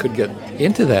wish I could get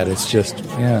into that. It's just,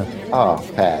 Oh,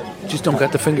 Pat. Just don't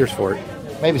got the fingers for it.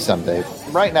 Maybe someday.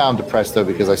 Right now I'm depressed, though,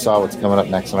 because I saw what's coming up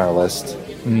next on our list.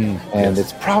 And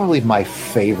it's probably my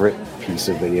favorite piece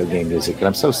of video game music. And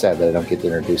I'm so sad that I don't get to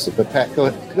introduce it. But, Pat, go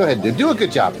ahead and do a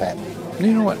good job, Pat.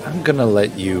 You know what? I'm going to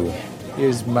let you.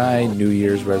 Here's my New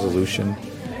Year's resolution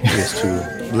is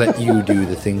to let you do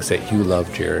the things that you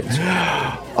love, Jared.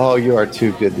 Oh, you are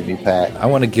too good to me, Pat. I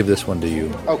want to give this one to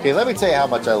you. Okay, let me tell you how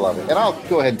much I love it. And I'll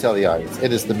go ahead and tell the audience.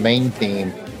 It is the main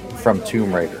theme from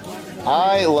Tomb Raider.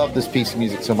 I love this piece of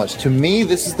music so much. To me,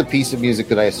 this is the piece of music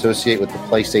that I associate with the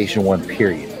PlayStation 1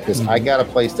 period. Because I got a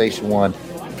PlayStation 1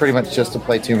 pretty much just to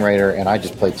play Tomb Raider, and I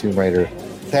just play Tomb Raider.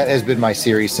 That has been my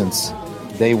series since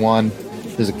day one.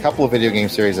 There's a couple of video game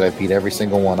series that I beat every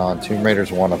single one on. Tomb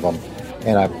Raider's one of them.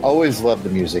 And I've always loved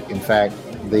the music. In fact,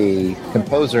 the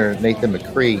composer, Nathan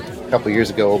McCree, a couple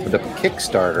years ago opened up a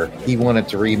Kickstarter. He wanted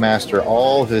to remaster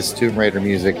all of his Tomb Raider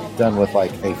music done with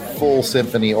like a full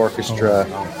symphony orchestra.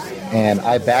 And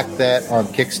I backed that on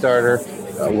Kickstarter.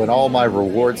 When all my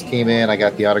rewards came in, I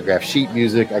got the autographed sheet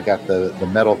music. I got the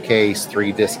metal case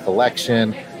 3-disc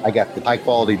collection. I got the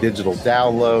high-quality digital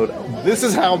download. This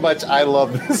is how much I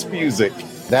love this music.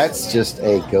 That's just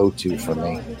a go-to for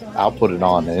me. I'll put it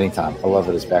on at any time. I love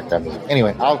it as background music.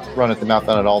 Anyway, I'll run at the mouth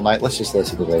on it all night. Let's just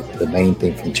listen to the main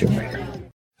theme from Tomb Raider.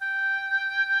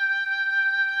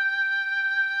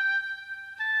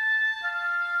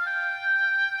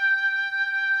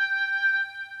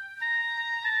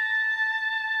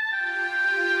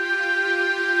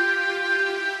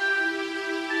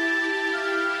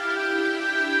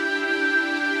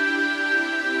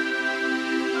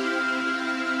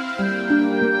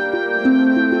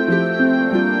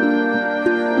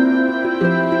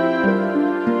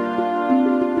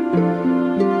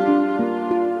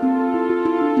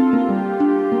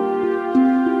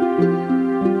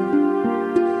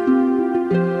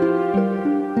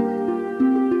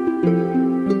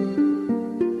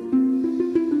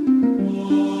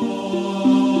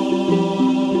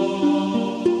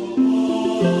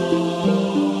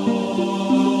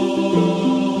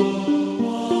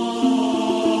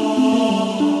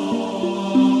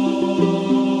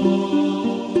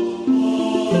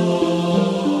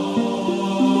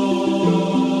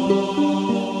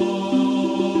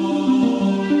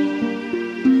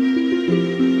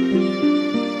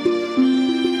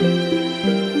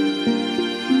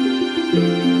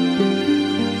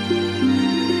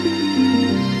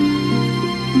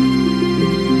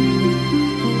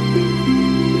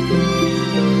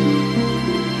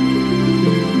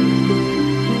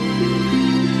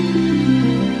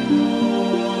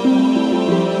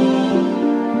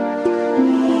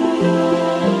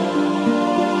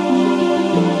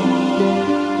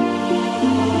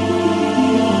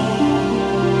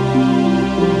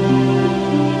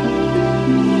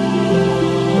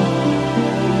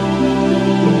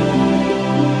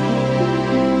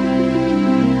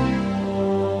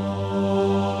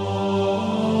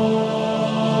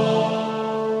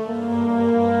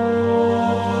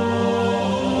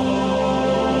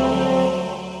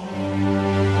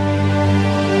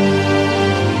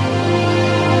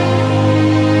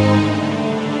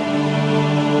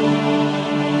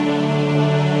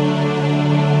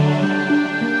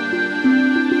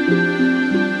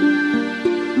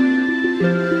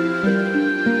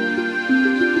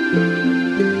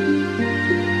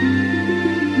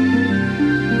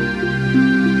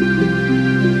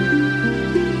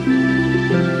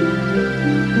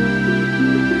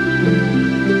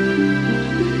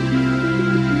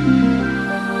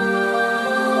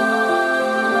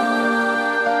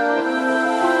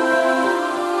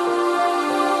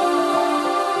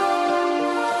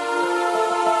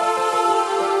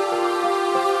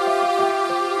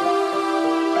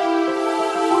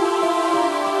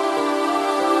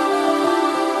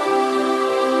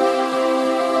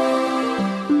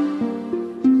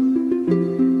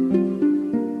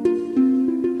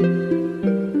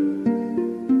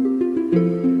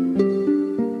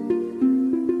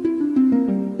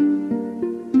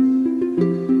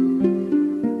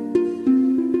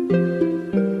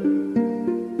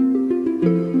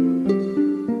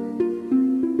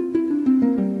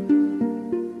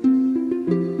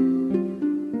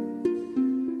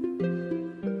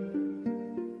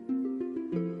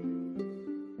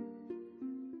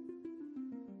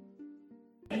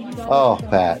 Oh,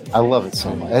 Pat, I love it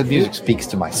so much. That music speaks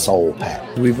to my soul,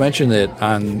 Pat. We've mentioned it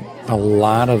on a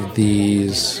lot of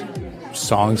these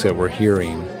songs that we're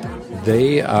hearing.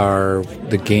 They are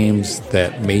the games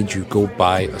that made you go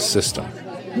buy a system.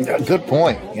 Good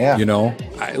point. Yeah. You know,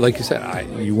 like you said,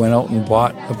 you went out and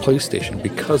bought a PlayStation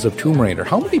because of Tomb Raider.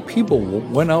 How many people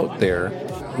went out there,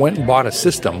 went and bought a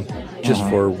system just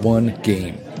for one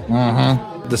game?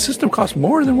 The system cost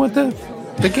more than what the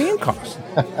game cost.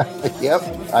 Yep.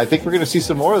 I think we're going to see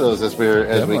some more of those as we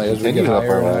continue up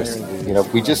our lives. You know,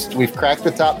 we've cracked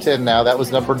the top 10 now. That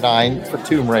was number 9 for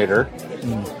Tomb Raider.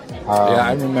 Yeah,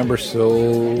 I remember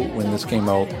when this came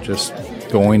out, just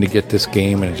going to get this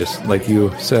game and just, like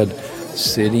you said,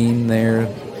 sitting there,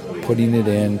 putting it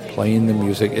in, playing the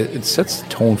music. It sets the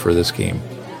tone for this game.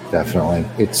 Definitely.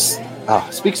 It's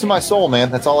speaks to my soul,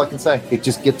 man. That's all I can say. It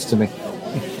just gets to me.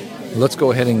 Let's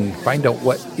go ahead and find out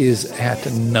what is at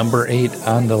number 8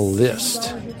 on the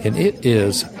list. And it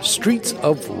is Streets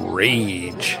of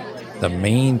Rage, the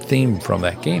main theme from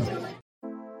that game.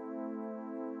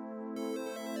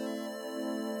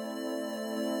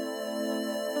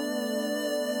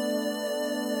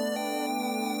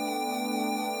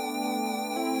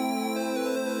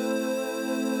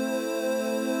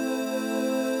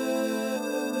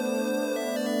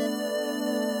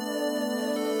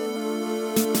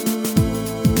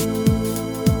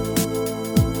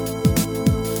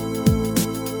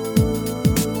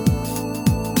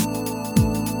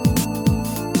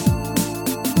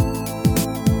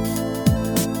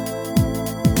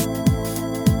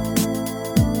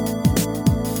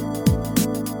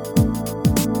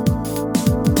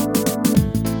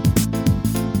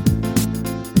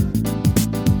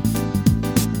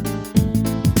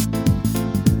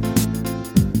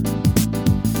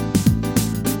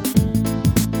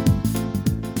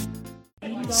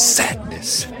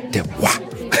 Sadness de moi.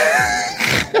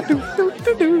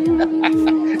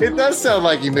 It does sound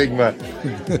like Enigma.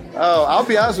 Oh, I'll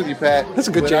be honest with you, Pat. That's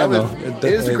a good jam, though. It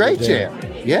is a great jam.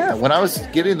 Yeah, when I was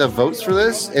getting the votes for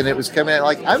this and it was coming out,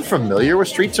 like, I'm familiar with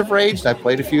Streets of Rage and I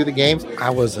played a few of the games. I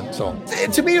wasn't, so.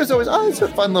 And to me, it was always, it's a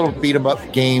fun little beat 'em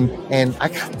up game. And I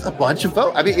got a bunch of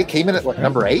votes. I mean, it came in at,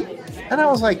 number 8? And I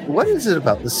was like, what is it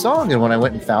about the song? And when I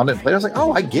went and found it and played, I was like,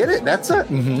 oh, I get it. That's a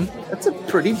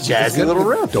pretty jazzy little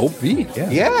riff. Dope beat, yeah.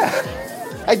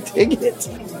 Yeah. I dig it.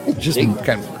 Just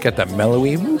kind of get that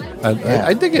mellowy.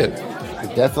 I dig it. I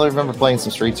definitely remember playing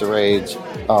some Streets of Rage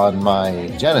on my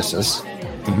Genesis.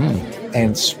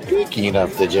 And speaking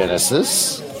of the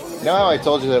Genesis, you know how I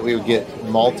told you that we would get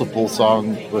multiple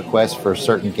song requests for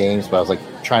certain games, but I was like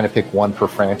trying to pick one per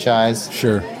franchise?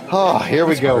 Sure. Oh, here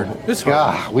we go. It's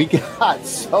hard. We got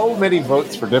so many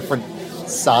votes for different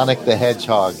Sonic the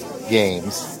Hedgehog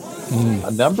games.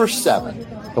 Number 7,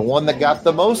 the one that got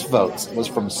the most votes, was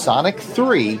from Sonic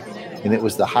 3, and it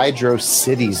was the Hydro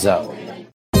City Zone.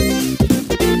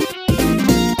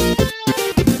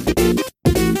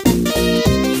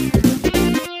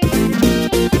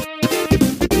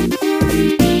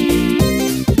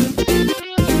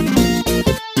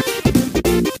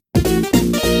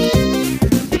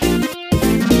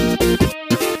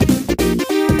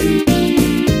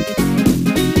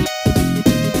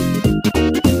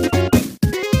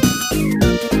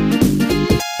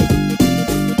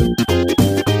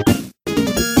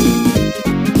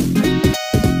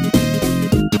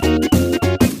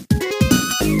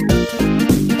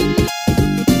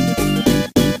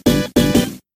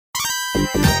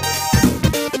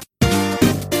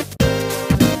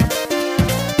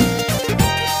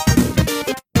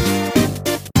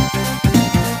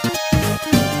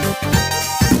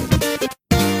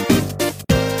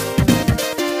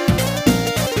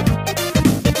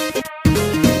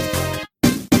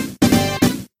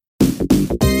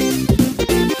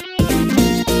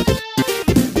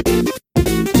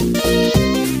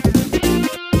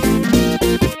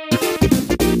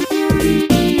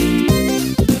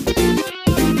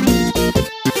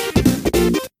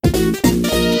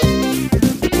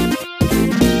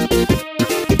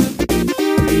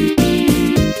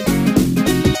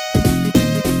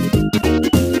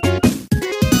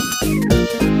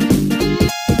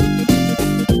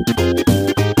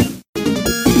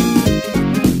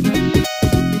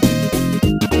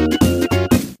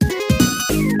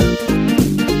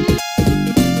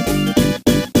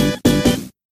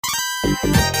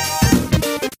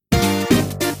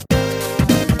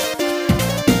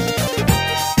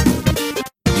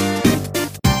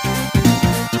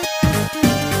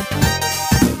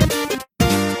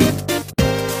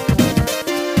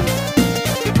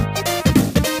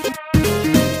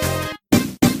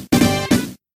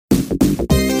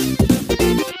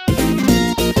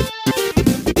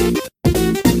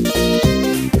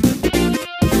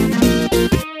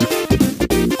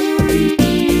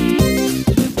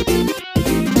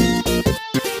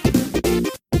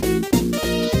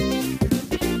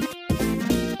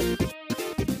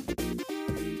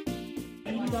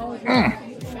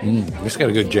 It's got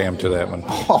a good jam to that one.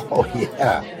 Oh,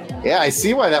 yeah. Yeah, I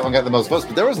see why that one got the most votes,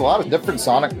 but there was a lot of different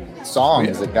Sonic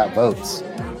songs that got votes.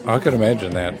 I could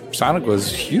imagine that. Sonic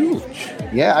was huge.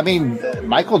 Yeah, I mean,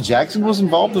 Michael Jackson was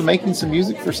involved in making some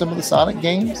music for some of the Sonic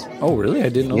games. Oh, really? I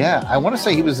didn't know. Yeah, I want to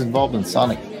say he was involved in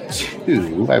Sonic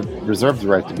 2. I reserve the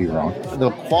right to be wrong.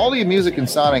 The quality of music in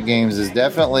Sonic games is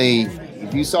definitely,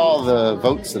 if you saw the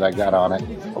votes that I got on it,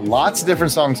 lots of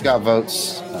different songs got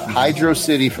votes. Hydro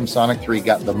City from Sonic 3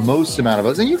 got the most amount of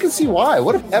votes, and you can see why.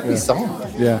 What a peppy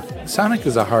song. Yeah. Sonic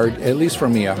is a hard, at least for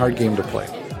me, a hard game to play.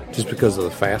 Just because of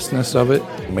the fastness of it.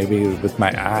 Maybe with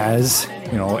my eyes,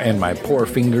 and my poor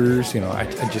fingers, I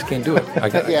just can't do it.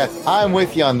 Yeah, I'm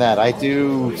with you on that. I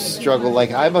do struggle.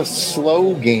 Like, I'm a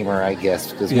slow gamer, I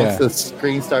guess, because once the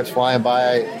screen starts flying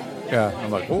by,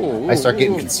 I'm like, I start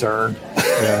getting concerned.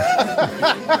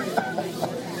 Yeah.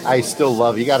 I still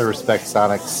love, you got to respect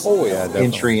Sonic's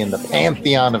entry in the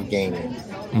pantheon of gaming.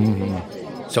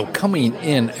 Mm-hmm. So coming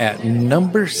in at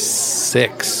number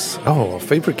 6. Oh, a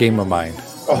favorite game of mine.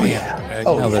 Oh, yeah.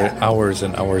 Now there are hours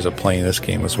and hours of playing this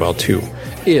game as well, too,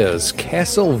 is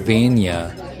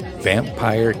Castlevania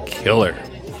Vampire Killer.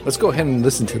 Let's go ahead and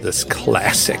listen to this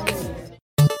classic.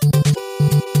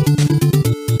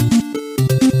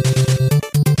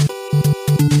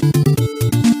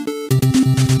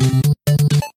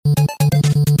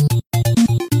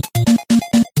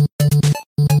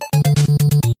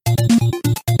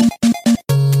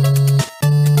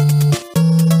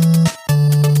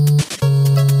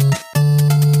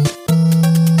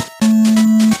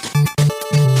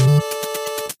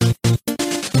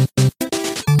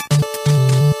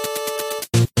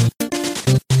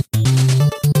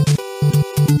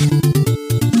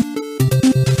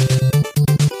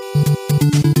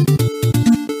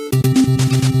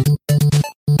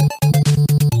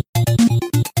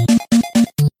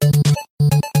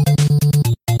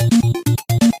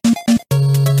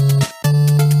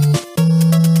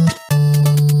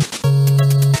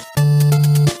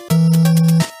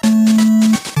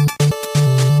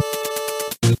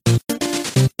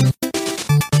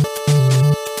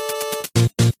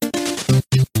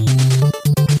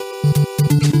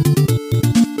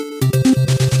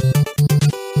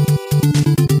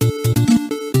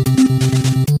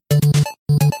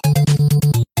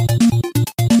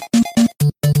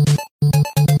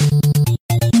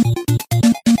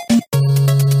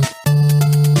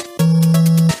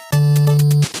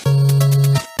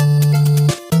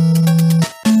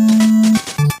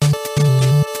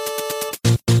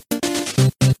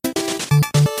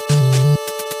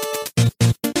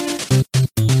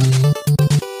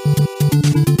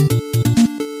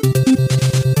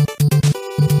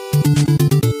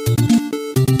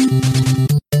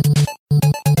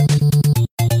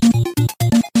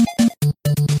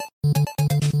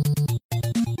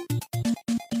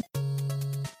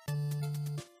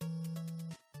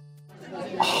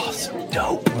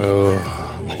 Dope.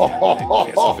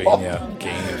 Castlevania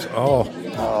games.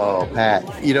 Oh, Pat.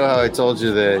 You know how I told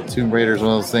you that Tomb Raider is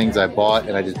one of those things I bought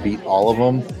and I just beat all of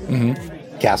them? Mm-hmm.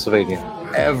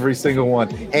 Castlevania. Every single one.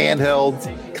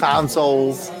 Handhelds,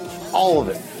 consoles, all of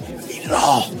it. Beat it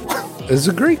all. It's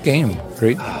a great game.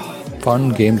 Great, fun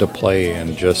game to play.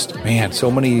 And just, man,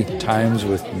 so many times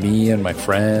with me and my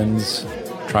friends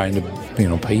trying to,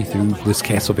 play through this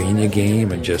Castlevania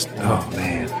game and just, oh,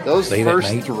 man. Those first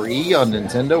 3 on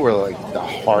Nintendo were like the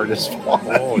hardest ones.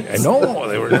 Oh, I know.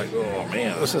 They were like, oh,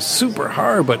 man, this is super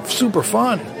hard, but super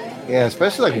fun. Yeah,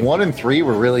 especially like 1 and 3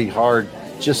 were really hard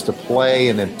just to play.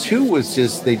 And then 2 was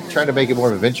just, they tried to make it more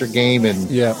of an adventure game. And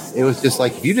it was just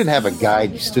like, if you didn't have a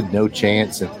guide, you stood no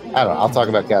chance. And I don't know. I'll talk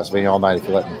about Castlevania all night if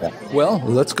you let me back. Well,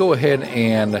 let's go ahead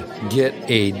and get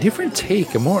a different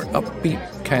take, a more upbeat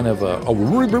kind of a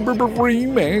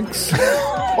remix.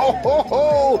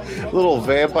 Little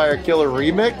Vampire Killer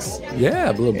remix. Yeah,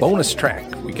 a little bonus track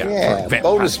we got. Yeah,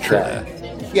 bonus track.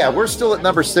 Yeah, we're still at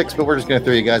number 6, but we're just going to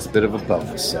throw you guys a bit of a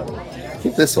bonus. So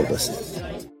give this a listen.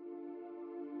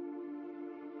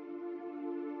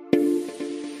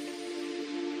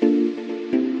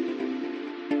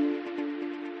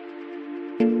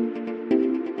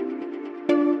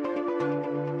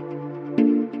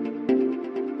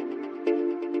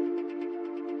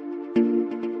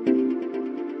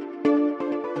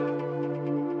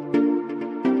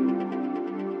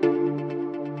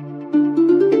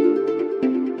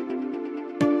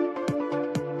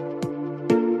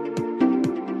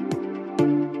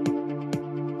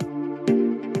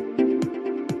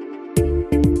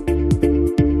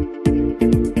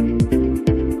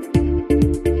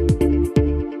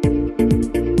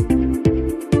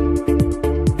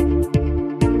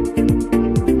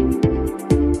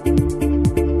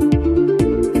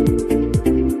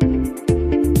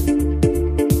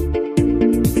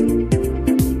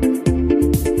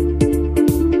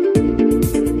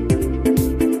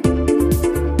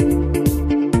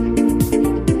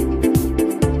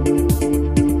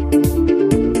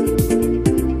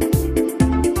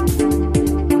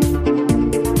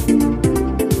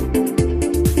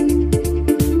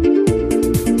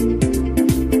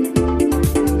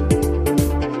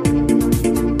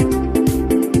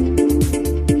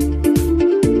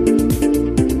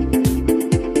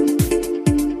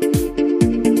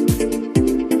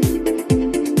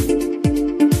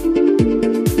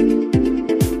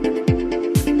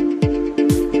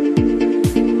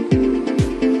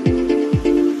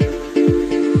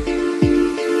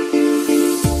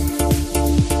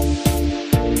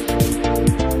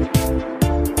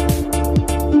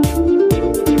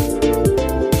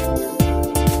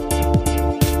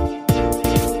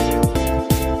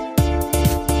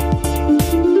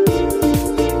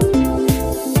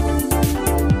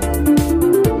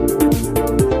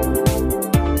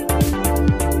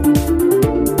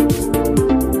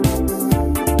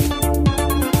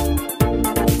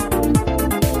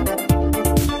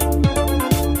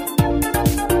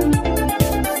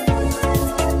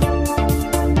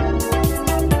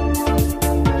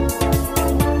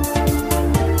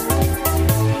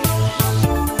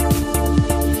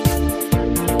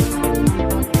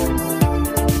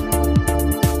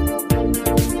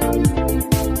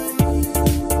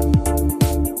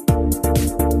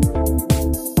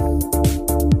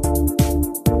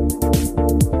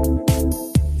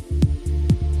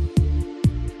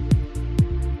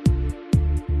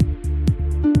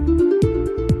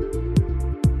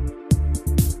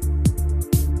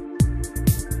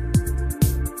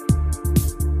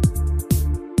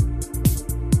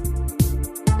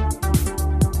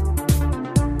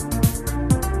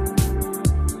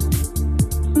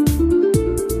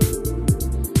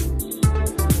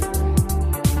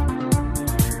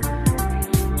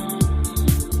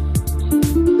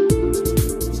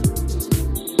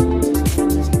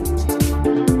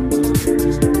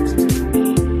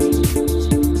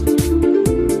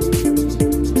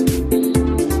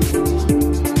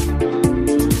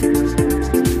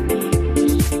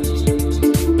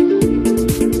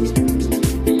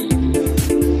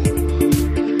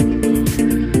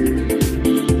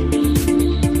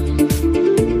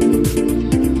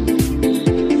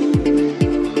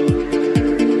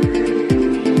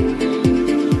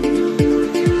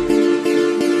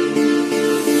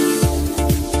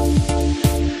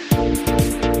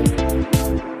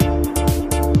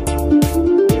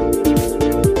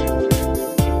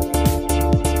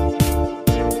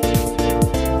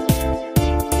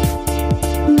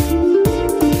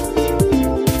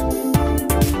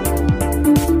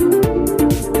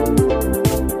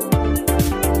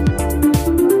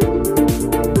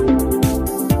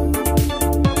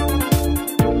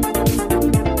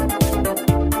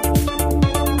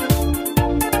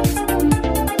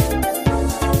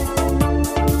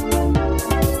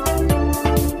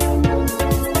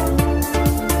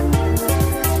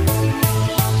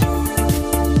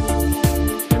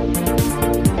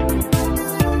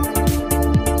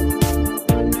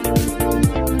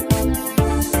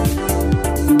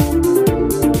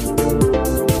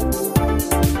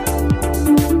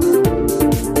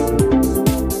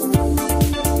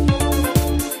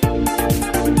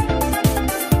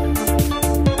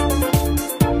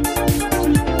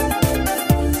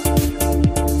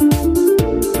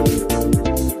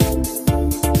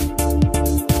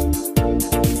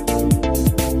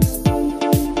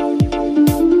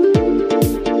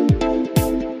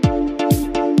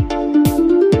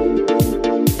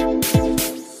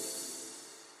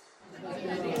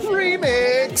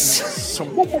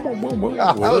 more.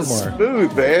 Oh, that was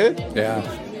smooth, man. Yeah,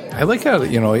 I like how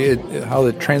how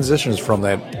it transitions from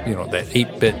that that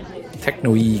 8-bit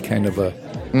techno-y kind of a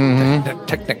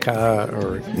Technica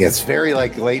or yeah, it's very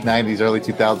like late 90s, early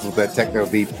 2000s with that techno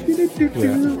beat.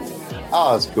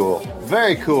 Oh, it's cool.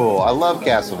 Very cool. I love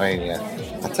Castlevania.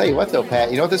 I'll tell you what though,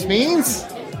 Pat, you know what this means?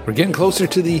 We're getting closer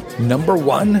to the number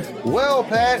one. Well,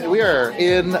 Pat, we are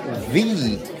in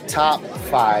the top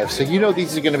 5. So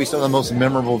these are going to be some of the most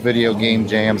memorable video game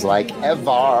jams like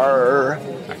ever.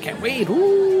 I can't wait.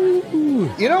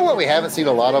 Ooh. You know what we haven't seen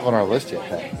a lot of on our list yet,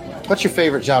 Pat? What's your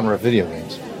favorite genre of video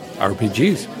games?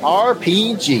 RPGs.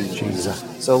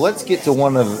 RPGs. So let's get to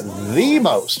one of the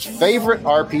most favorite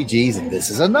RPGs, and this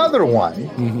is another one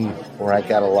where I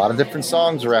got a lot of different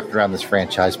songs wrapped around this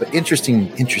franchise. But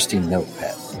interesting note,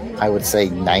 Pat. I would say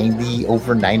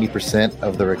over 90%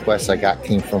 of the requests I got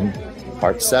came from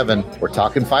Part 7. We're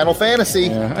talking Final Fantasy.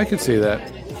 Yeah, I could see that.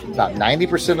 About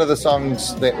 90% of the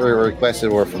songs that were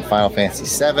requested were from Final Fantasy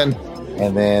 7.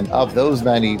 And then of those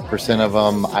 90% of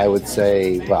them, I would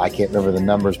say, well, I can't remember the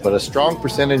numbers, but a strong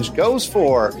percentage goes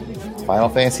for Final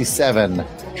Fantasy VII,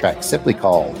 track simply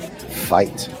called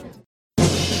Fight.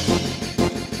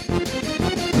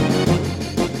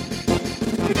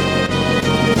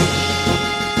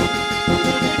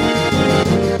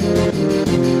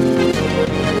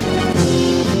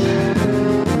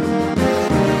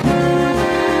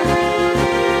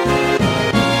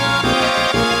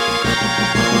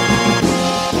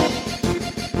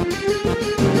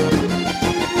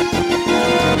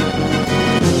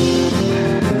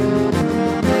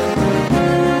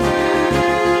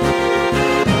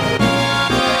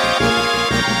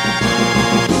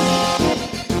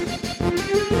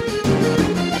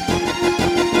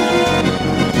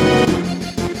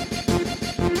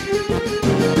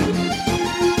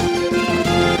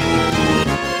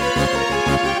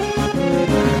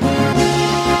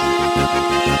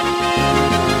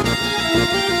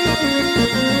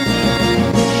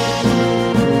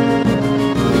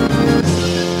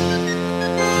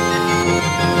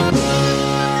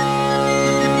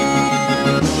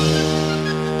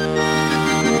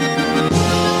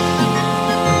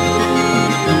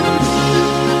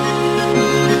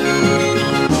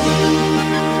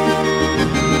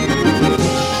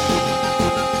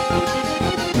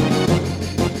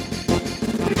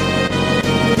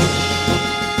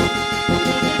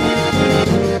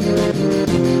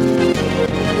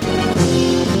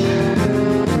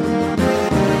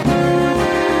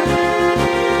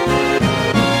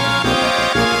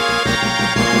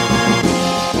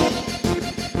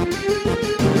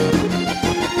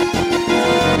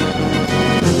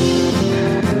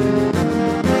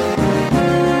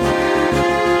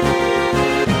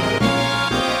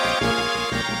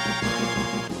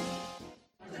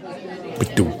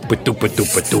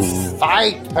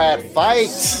 Fight, Pat,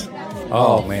 fight!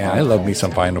 Oh man, I love me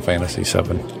some Final Fantasy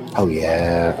VII. Oh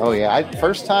yeah.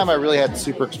 First time I really had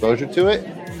super exposure to it,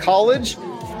 college.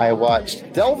 I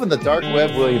watched Delve in the Dark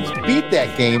Web Williams beat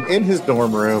that game in his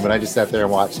dorm room, and I just sat there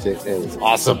and watched it. It was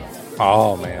awesome.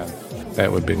 Oh man,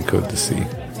 that would have been good to see.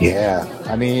 Yeah,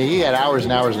 I mean, he had hours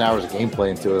and hours and hours of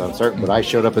gameplay into it, I'm certain, but I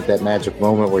showed up at that magic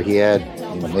moment where he had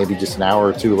maybe just an hour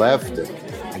or two left, and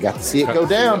I got to see it go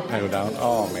down.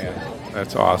 Oh man,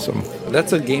 that's awesome.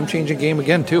 That's a game-changing game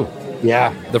again too.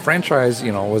 Yeah, the franchise,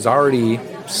 was already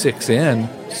 6 in.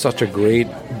 Such a great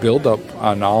build-up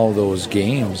on all of those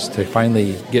games to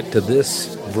finally get to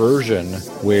this version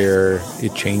where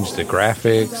it changed the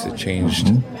graphics, it changed,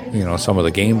 some of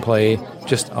the gameplay.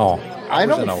 I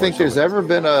don't think there's ever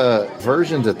been a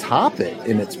version to top it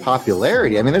in its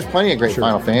popularity. I mean, there's plenty of great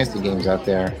Final Fantasy games out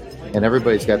there, and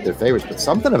everybody's got their favorites, but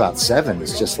something about 7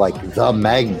 is just like the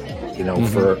magnet,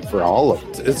 for all of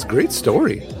it. It's a great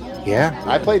story. Yeah,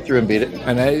 I played through and beat it.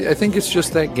 And I think it's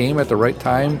just that game at the right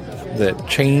time that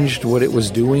changed what it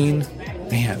was doing.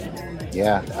 Man.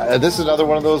 Yeah, this is another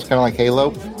one of those, kind of like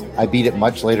Halo. I beat it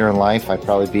much later in life. I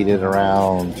probably beat it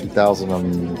around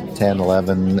 2010,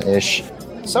 11-ish.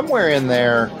 Somewhere in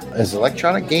there is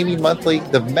Electronic Gaming Monthly,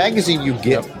 the magazine you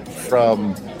get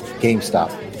from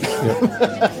GameStop.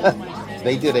 Yep.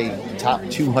 They did a top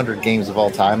 200 games of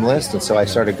all time list, and so I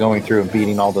started going through and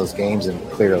beating all those games, and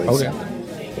clearly was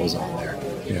on there.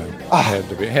 Yeah,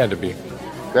 had to be.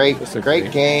 Great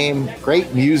game,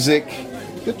 great music,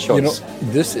 good choice.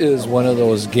 This is one of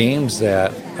those games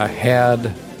that I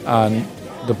had on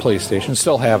the PlayStation,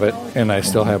 still have it, and I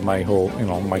still have my whole,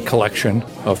 my collection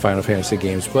of Final Fantasy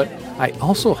games, but I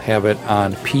also have it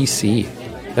on PC.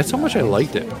 That's how much I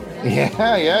liked it.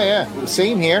 Yeah.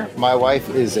 Same here. My wife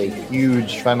is a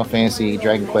huge Final Fantasy,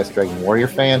 Dragon Quest, Dragon Warrior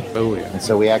fan. Oh, yeah. And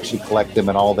so we actually collect them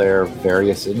in all their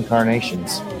various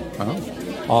incarnations.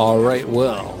 Oh. All right.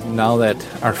 Well, now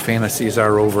that our fantasies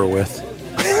are over with,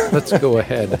 let's go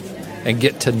ahead and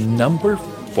get to number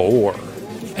 4.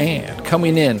 And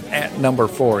coming in at number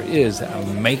 4 is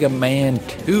Mega Man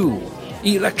 2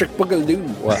 Electric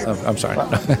Boogaloo. Well, I'm sorry.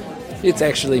 It's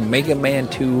actually Mega Man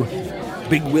 2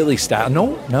 Big Willie style.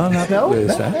 No, not Big Willie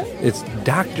style. It's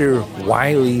Dr.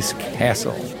 Wily's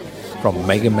Castle from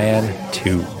Mega Man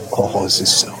 2. Oh, this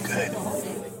is so good.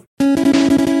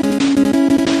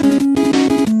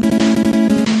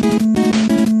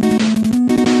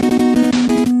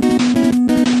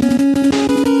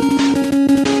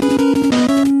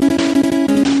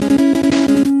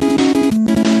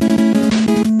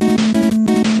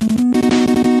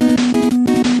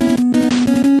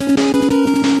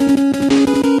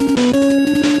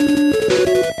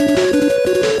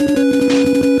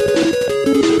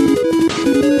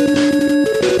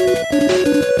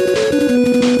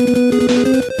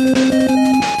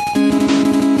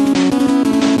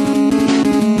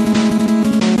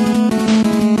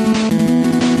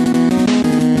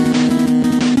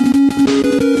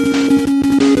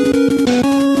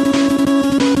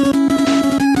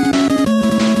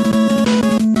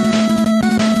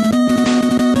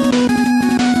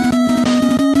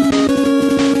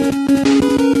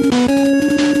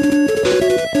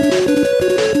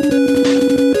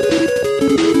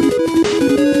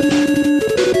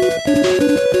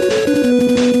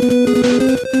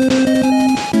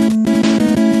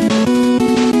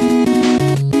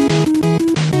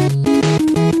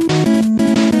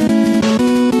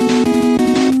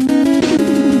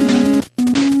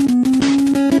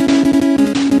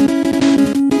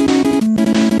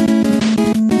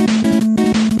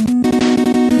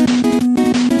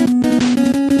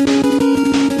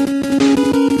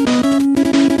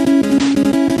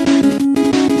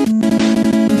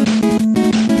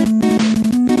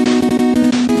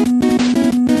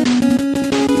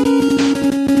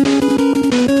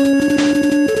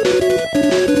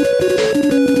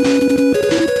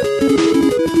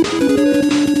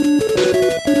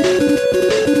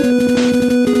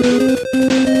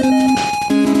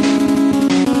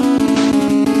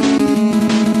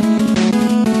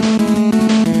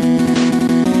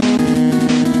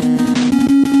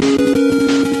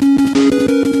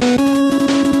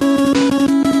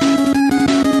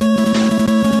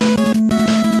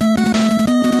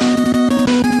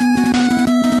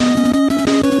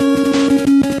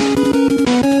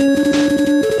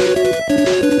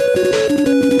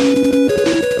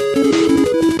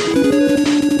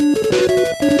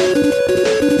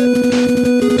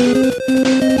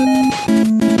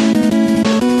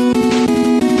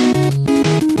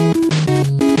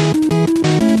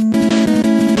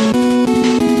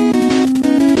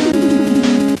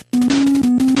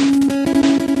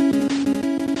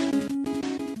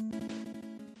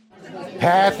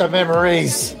 The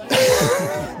memories.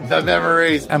 The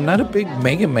memories. I'm not a big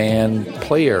Mega Man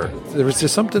player. There was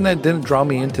just something that didn't draw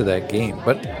me into that game,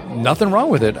 but nothing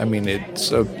wrong with it. I mean,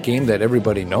 it's a game that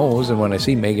everybody knows, and when I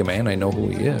see Mega Man, I know who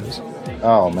he is.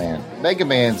 Oh, man. Mega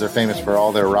Mans are famous for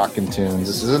all their rockin' tunes.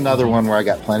 This is another one where I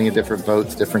got plenty of different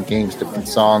votes, different games, different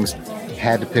songs.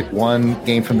 Had to pick one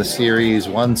game from the series,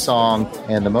 one song,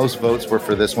 and the most votes were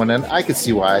for this one, and I could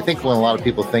see why. I think when a lot of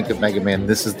people think of Mega Man,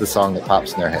 this is the song that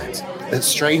pops in their heads. And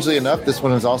strangely enough, this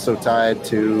one is also tied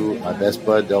to my best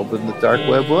bud, Delvin the Dark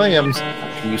Web Williams.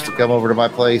 He used to come over to my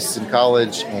place in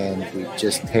college, and we'd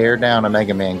just tear down a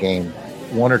Mega Man game.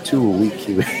 1 or 2 a week,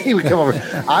 he would come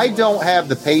over. I don't have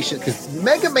the patience, because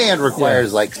Mega Man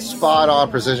requires like spot-on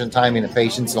precision timing and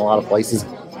patience in a lot of places.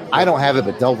 I don't have it,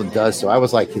 but Delvin does, so I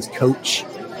was like his coach,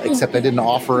 except I didn't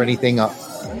offer anything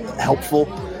helpful.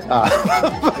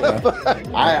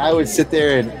 I would sit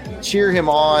there and cheer him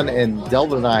on, and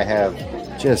Delvin and I have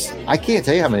just, I can't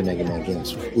tell you how many Mega Man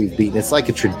games we've beaten. It's like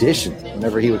a tradition.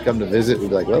 Whenever he would come to visit, we'd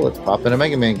be like, well, let's pop in a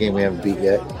Mega Man game we haven't beat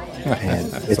yet.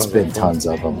 And it's been tons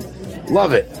of them.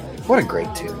 Love it. What a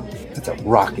great tune. That's a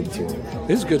rocking tune.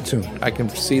 It's a good tune. I can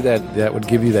see that would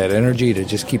give you that energy to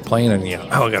just keep playing and,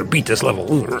 I got to beat this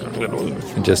level.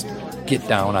 And just get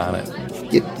down on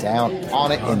it. Get down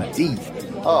on it indeed.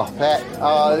 Oh,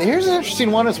 Pat, here's an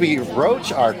interesting one as we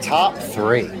broach our top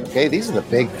 3. Okay, these are the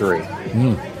big 3.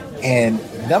 And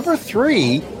number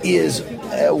 3 is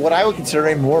what I would consider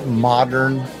a more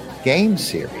modern game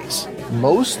series.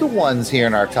 Most of the ones here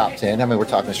in our top 10, I mean, we're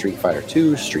talking Street Fighter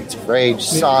 2, Streets of Rage,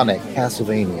 Sonic,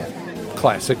 Castlevania,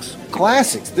 Classics.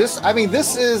 Classics. This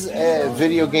is a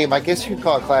video game. I guess you could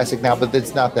call it classic now, but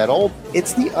it's not that old.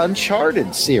 It's the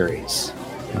Uncharted series.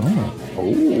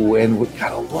 Oh, and we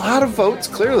got a lot of votes.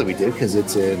 Clearly we did, because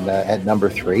it's in at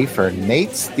number 3 for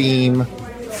Nate's theme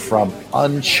from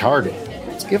Uncharted.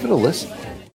 Let's give it a listen.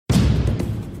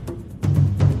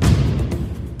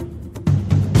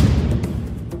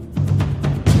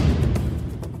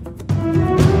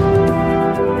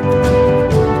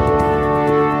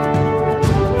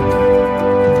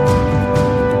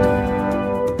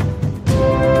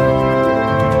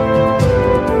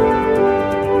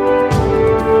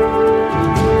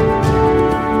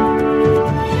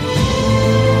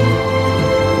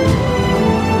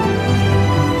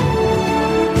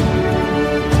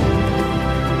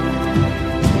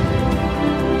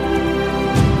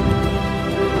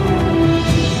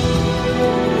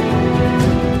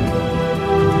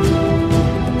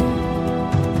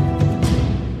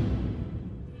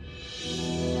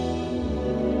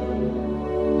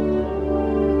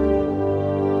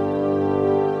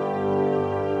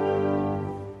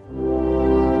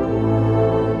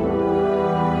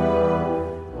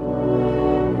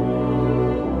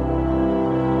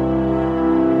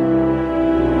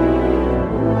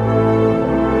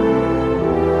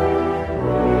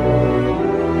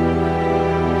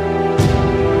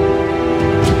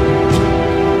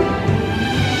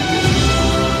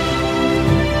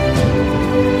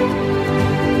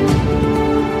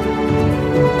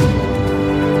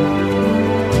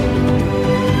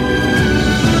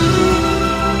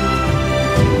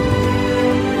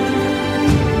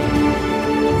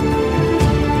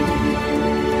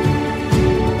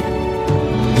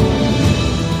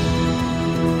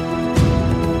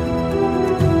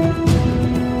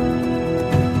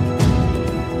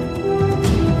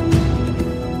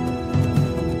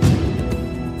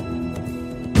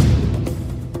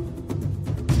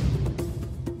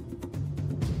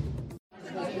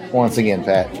 Once again,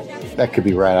 Pat, that could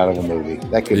be right out of a movie.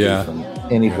 That could be from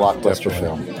any blockbuster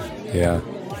film. Yeah,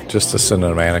 just the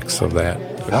cinematics of that.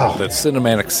 Oh. That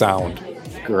cinematic sound.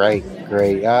 Great.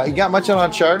 You got much on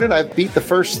Uncharted? I beat the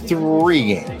first 3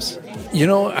 games. You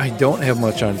know, I don't have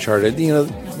much Uncharted. You know,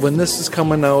 when this is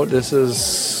coming out, this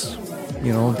is,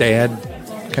 Dad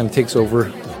kind of takes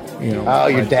over.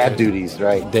 Your dad duties,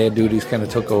 right? Dad duties kind of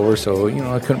took over, so,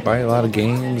 I couldn't buy a lot of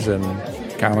games and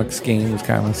comics games.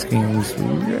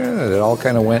 Yeah, it all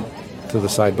kind of went to the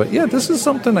side. But yeah, this is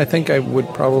something I think I would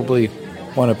probably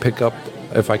want to pick up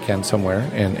if I can somewhere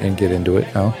and get into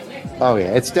it now. Oh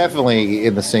yeah, it's definitely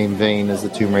in the same vein as the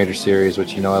Tomb Raider series,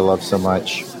 which I love so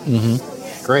much. Mm-hmm.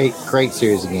 Great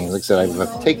series of games. Like I said,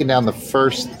 I've taken down the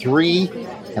first 3,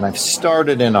 and I've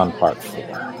started in on part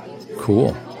 4.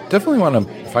 Cool. Definitely want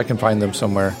to. If I can find them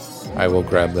somewhere, I will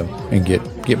grab them and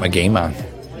get my game on.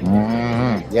 Mm-hmm.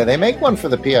 Yeah, they make one for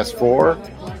the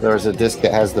PS4. There's a disc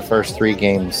that has the first 3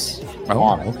 games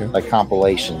on it, okay. like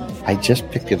compilation. I just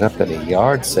picked it up at a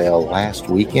yard sale last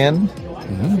weekend.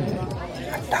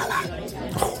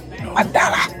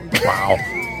 $1. Wow.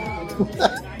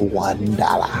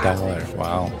 $1.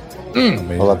 Wow.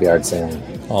 I love yard sale.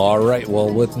 All right.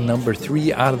 Well, with number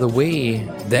 3 out of the way,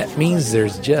 that means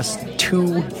there's just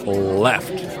 2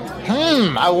 left.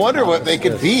 I wonder what they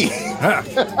could be.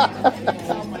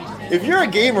 If you're a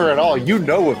gamer at all, you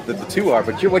know what the 2 are,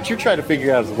 but what you're trying to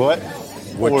figure out is which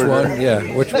one?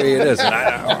 Yeah, which way it is. And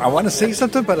I want to say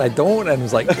something, but I don't. And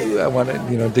it's like, I want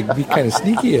to, to be kind of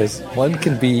sneaky. As one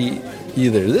can be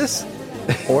either this,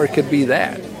 or it could be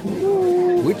that.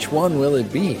 Which one will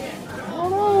it be? I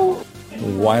don't know.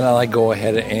 Why not I go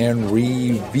ahead and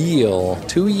reveal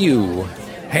to you,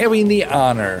 having the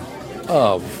honor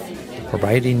of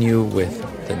providing you with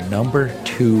the number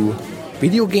 2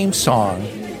 video game song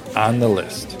on the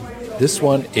list. This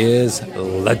one is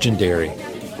legendary.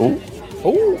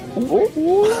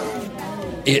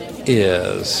 It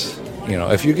is,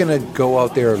 if you're going to go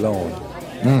out there alone,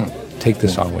 take the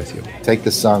song with you. Take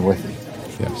the song with you.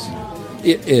 Yes.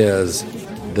 It is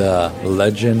The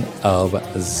Legend of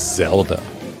Zelda.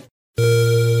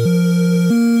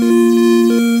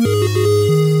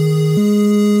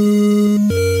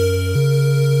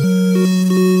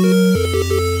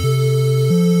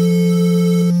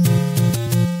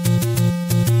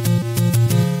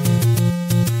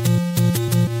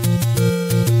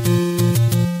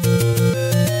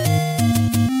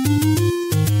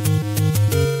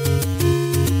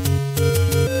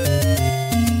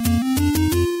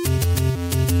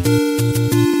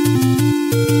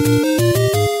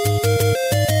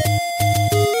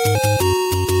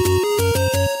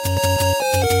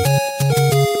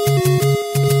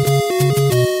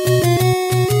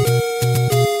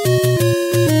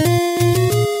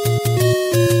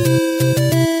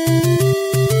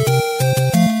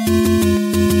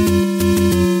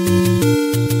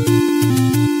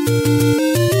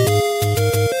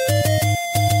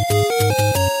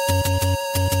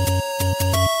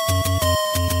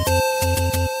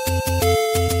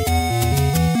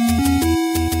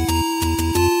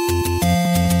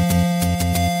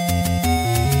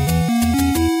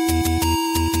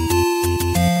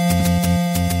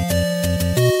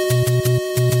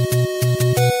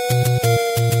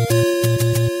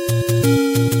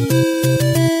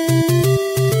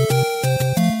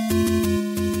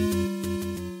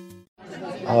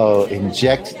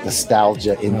 inject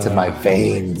nostalgia into my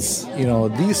veins. You know,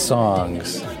 these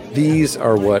songs, these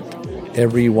are what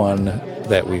everyone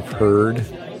that we've heard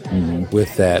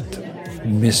with that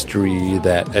mystery,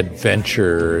 that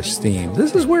adventure theme,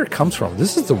 this is where it comes from.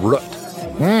 This is the root.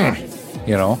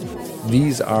 You know,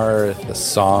 these are the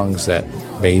songs that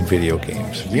made video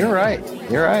games. You're right.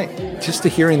 You're right. Just to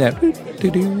hearing that.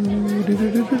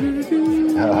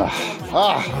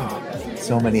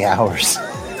 So many hours.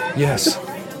 Yes.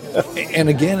 And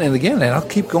again, and I'll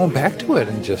keep going back to it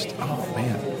and just, oh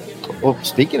man. Well,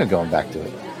 speaking of going back to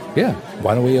it. Yeah.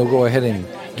 Why don't we go ahead and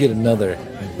get another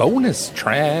bonus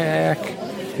track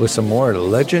with some more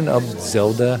Legend of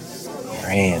Zelda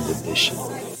Grand Edition.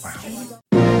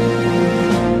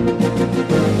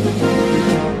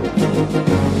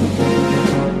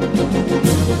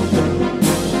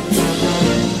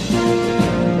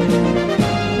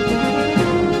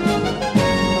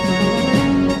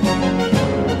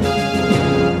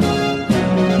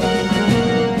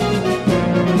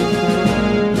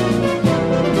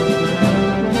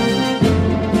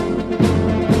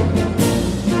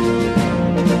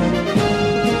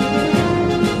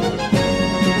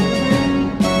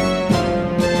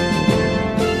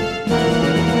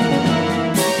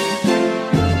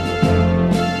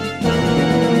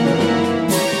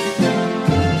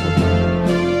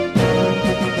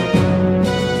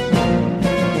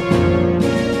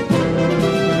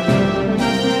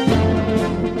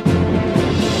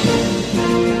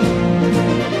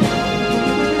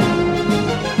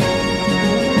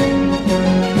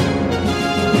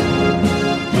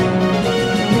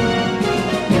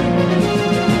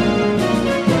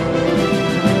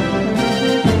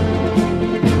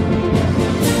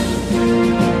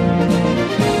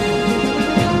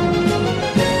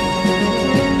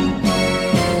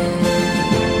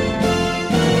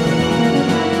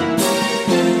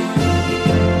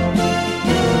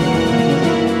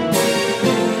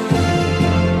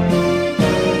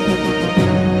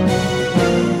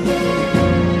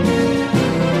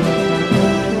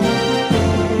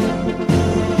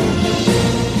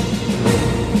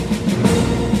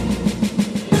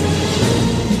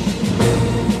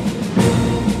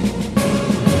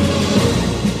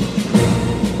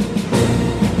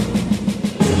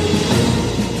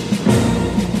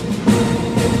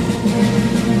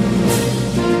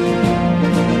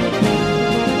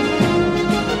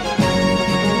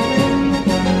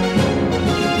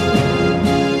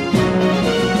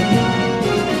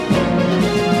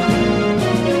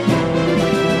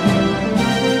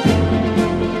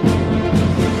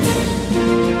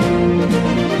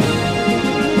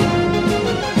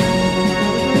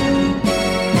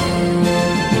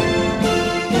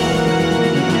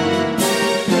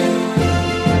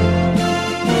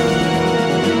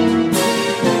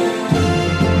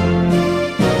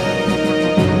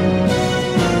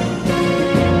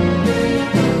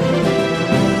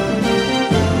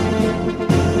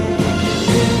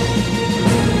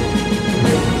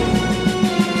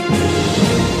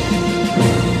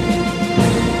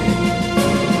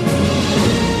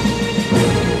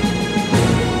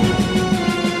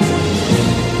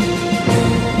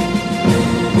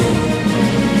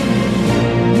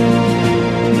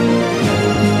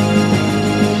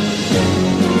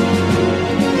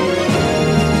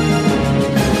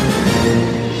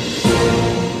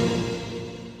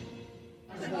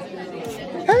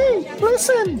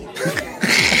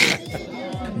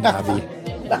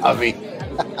 Navi.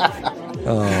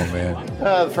 Oh, man.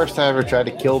 The first time I ever tried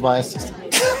to kill my assistant.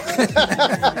 And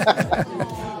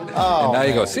now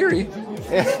you go, Siri.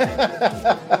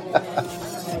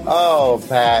 Oh,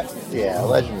 Pat. Yeah,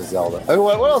 Legend of Zelda. Oh,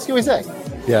 what else can we say?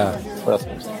 Yeah. What else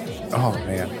can we say? Oh,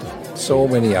 man. So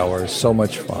many hours. So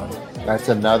much fun. That's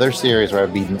another series where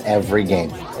I've beaten every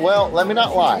game. Well, let me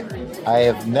not lie. I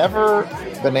have never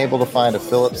been able to find a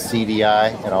Philips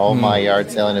CDI in all my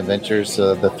yard sailing adventures.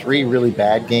 The 3 really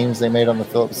bad games they made on the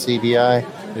Philips CDI,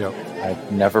 Yep.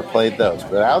 I've never played those.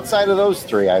 But outside of those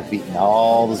 3, I've beaten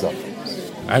all the Zelda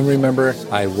games. I remember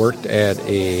I worked at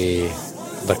a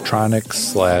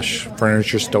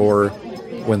electronics/furniture store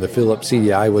when the Philips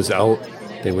CDI was out.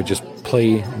 They would just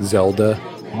play Zelda.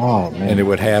 Oh, man. And it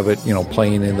would have it,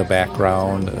 playing in the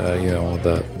background,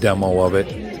 the demo of it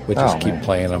would just keep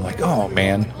playing. I'm like, oh,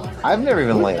 man. I've never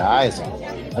even laid eyes on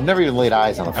it. I've never even laid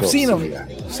eyes on a Philips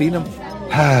CDI. Seen them.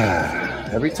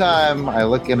 Every time I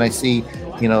look and I see,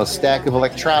 a stack of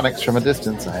electronics from a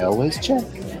distance, I always check.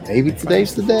 Maybe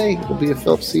today's the day. It'll be a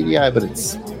Philips CDI, but it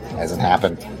hasn't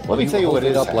happened. Let me tell you what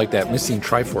it is. Up like that missing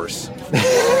Triforce.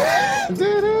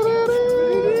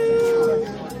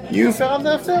 You found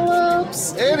the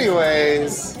Philips.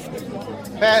 Anyways,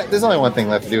 Matt, there's only one thing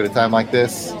left to do at a time like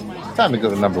this. Time to go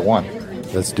to number one.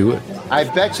 Let's do it. I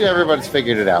bet you everybody's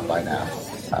figured it out by now.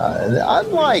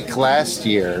 Unlike last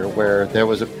year, where there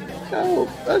was a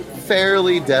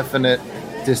fairly definite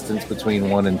distance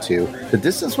between 1 and 2, the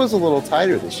distance was a little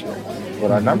tighter this year. But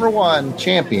our number one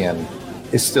champion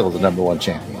is still the number one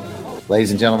champion. Ladies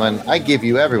and gentlemen, I give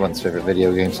you everyone's favorite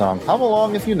video game song, Hum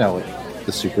Along If You Know It,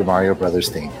 the Super Mario Brothers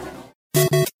theme.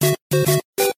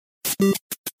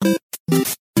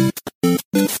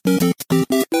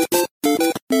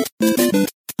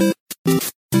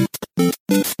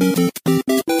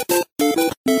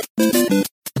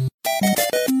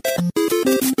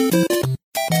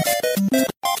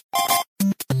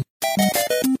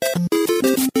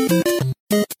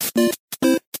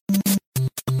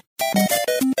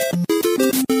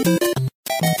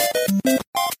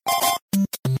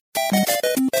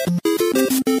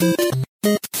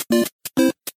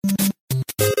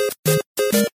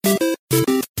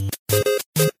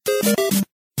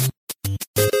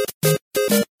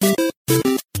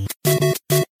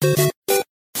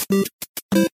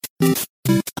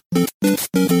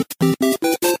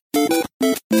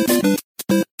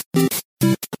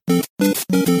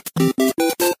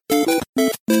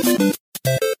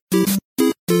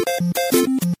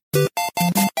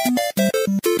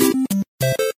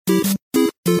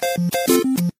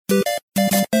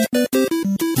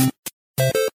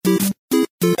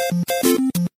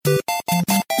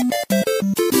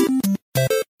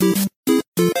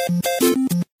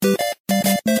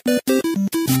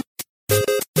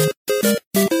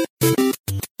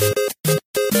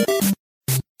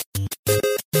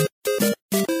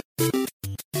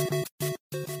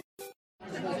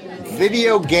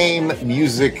 Video game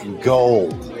music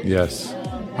gold. Yes.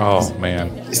 Oh, man.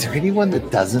 Is there anyone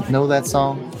that doesn't know that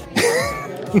song?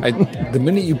 The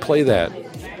minute you play that,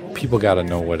 people got to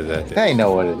know what it is. They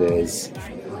know what it is.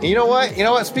 And you know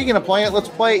what? Speaking of playing it, let's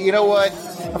play it. You know what?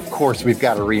 Of course, we've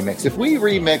got a remix. If we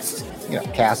remixed,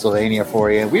 Castlevania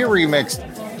for you, we remixed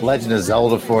Legend of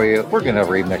Zelda for you, we're going to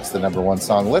remix the number one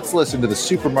song. Let's listen to the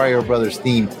Super Mario Brothers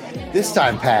theme. This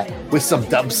time, Pat, with some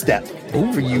dubstep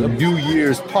for you New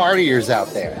Year's partiers out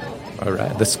there. All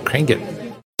right, let's crank it.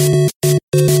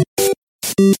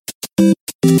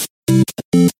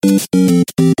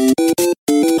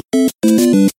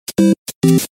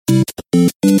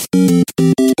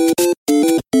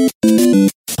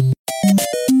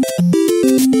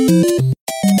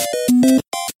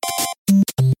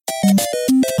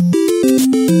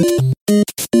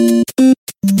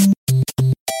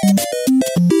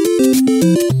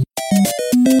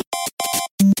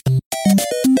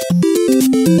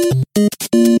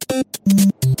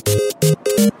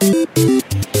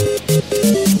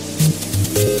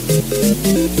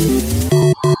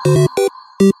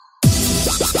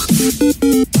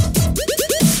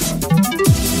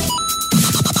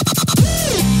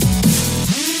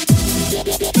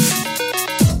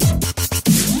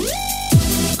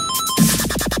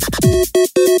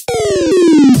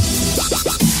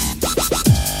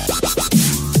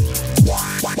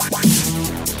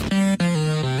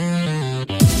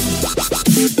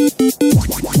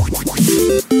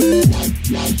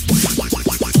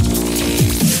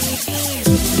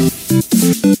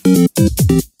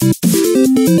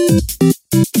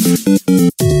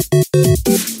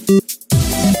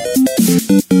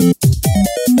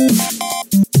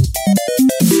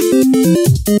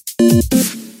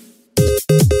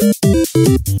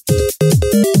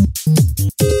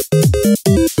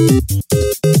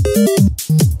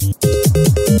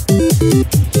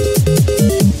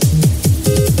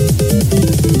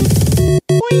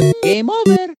 Game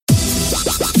over.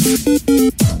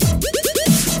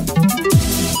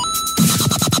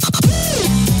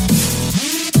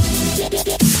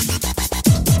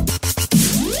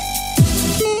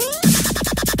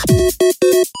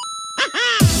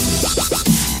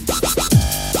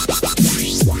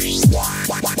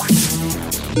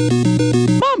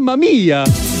 Mamma mia!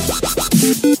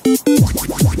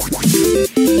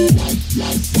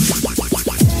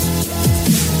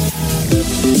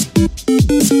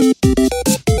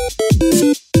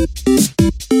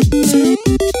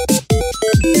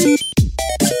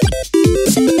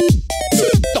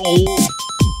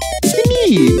 It's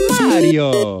me,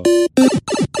 Mario!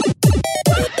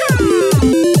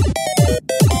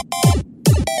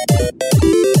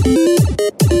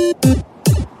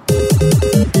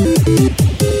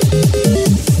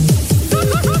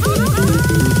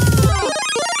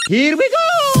 Here we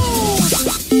go!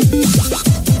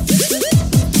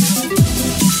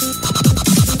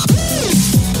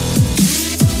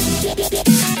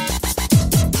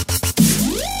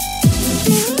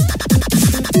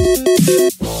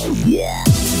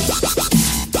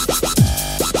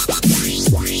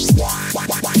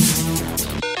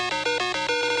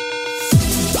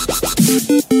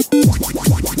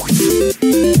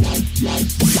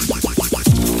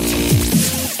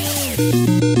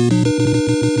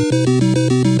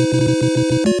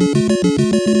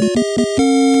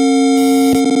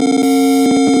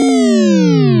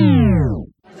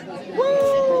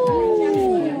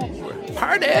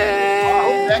 Party!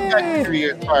 That got your New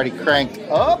Year's party cranked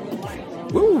up.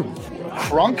 Woo!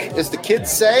 Crunk, as the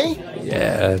kids say.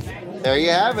 Yeah, There you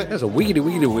have it. there's a wiggity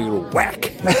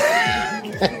whack.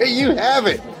 There you have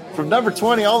it. From number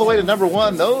 20 all the way to number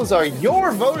 1, those are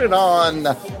your voted on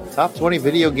top 20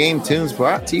 video game tunes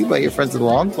brought to you by your friends at the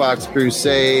Long Box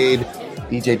Crusade,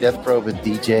 DJ Death Probe and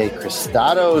DJ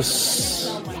Christados.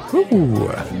 Ooh.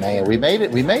 Man, we made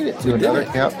it. We made it to another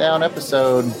countdown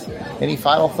episode. Any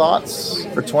final thoughts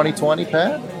for 2020,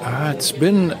 Pat? It's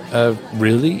been a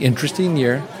really interesting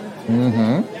year.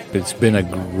 Mm-hmm. It's been a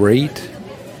great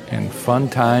and fun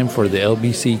time for the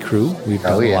LBC crew. We've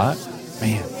done a lot.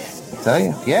 Man, Tell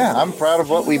you, yeah, I'm proud of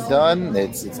what we've done.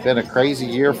 It's been a crazy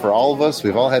year for all of us.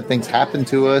 We've all had things happen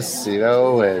to us,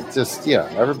 It's just,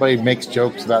 everybody makes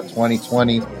jokes about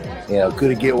 2020.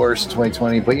 Could it get worse in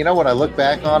 2020? But when I look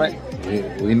back on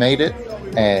it, we made it,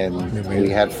 and we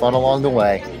had fun along the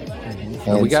way.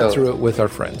 and we got through it with our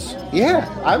friends. Yeah,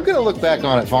 I'm going to look back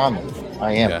on it fondly.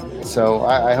 I am. Yeah. So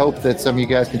I hope that some of you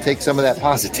guys can take some of that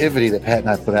positivity that Pat and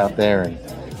I put out there and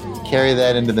carry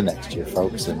that into the next year,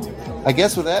 folks. And I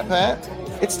guess with that, Pat,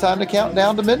 it's time to count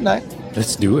down to midnight.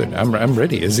 Let's do it. I'm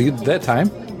ready. Is it that time?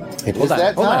 It is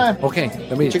that time. Okay,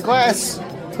 let me Get your glass.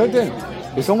 Clinton,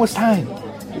 it's almost time.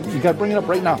 You got to bring it up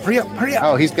right now. Hurry up.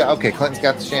 Oh, Clinton's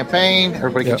got the champagne.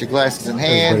 Everybody Yep. get your glasses in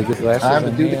hand. Everybody get glasses Time to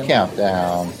in do the hand.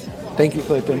 countdown. Thank you,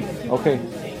 Clinton. Okay.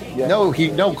 Yeah. No,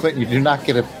 Clinton, you do not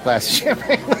get a glass of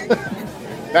champagne.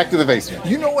 Back to the basement.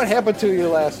 You know what happened to you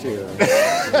last year.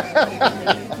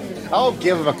 I'll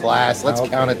give him a glass. Let's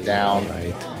count it down. All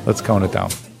right. Let's count it down.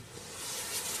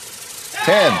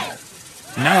 10,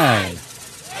 9,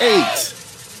 8,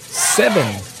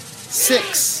 7,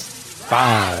 6,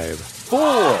 5,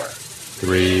 4.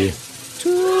 3,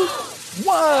 2,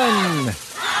 1.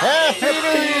 Happy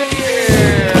New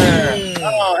Year!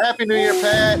 Oh, Happy New Year,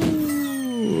 Pat.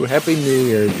 Ooh, Happy New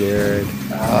Year, Jared.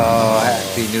 Oh,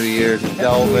 Happy New Year,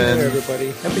 Delvin.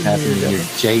 Everybody. Happy New Year,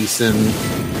 Jason.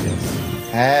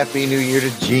 Happy New Year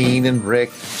to Gene and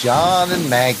Rick, John and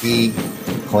Maggie,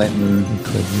 Clinton.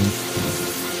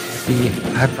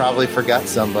 I probably forgot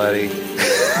somebody.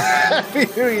 Happy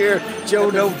New Year. Joe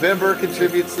November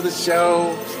contributes to the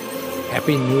show.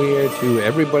 Happy New Year to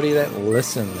everybody that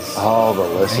listens. All the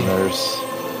listeners.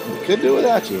 We could do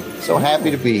without you. So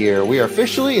happy to be here. We are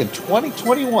officially in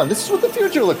 2021. This is what the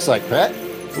future looks like, Pat.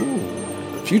 Ooh,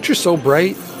 future's so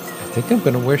bright. I think I'm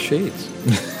going to wear shades.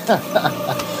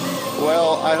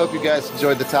 Well, I hope you guys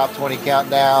enjoyed the top 20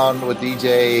 countdown with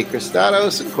DJ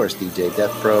Christados and, of course, DJ Death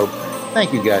Probe.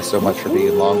 Thank you guys so much for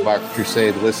being Longbox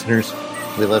Crusade listeners.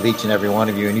 We love each and every one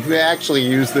of you. And if you actually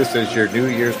use this as your New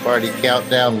Year's party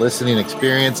countdown listening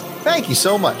experience, thank you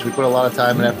so much. We put a lot of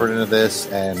time and effort into this.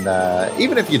 And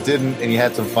even if you didn't and you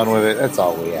had some fun with it, that's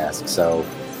all we ask. So,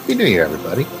 Happy New Year,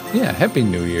 everybody. Yeah, Happy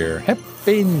New Year.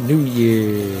 Happy New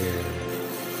Year.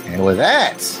 And with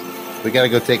that, we got to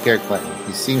go take care of Clinton.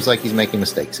 He seems like he's making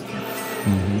mistakes again.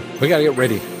 Mm-hmm. We got to get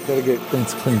ready. Got to get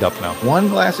things cleaned up now. One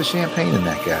glass of champagne in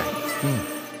that guy.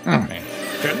 Man.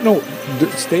 No,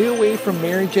 stay away from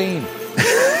Mary Jane. All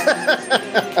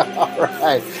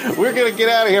right. We're going to get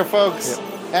out of here, folks. Yep.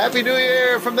 Happy New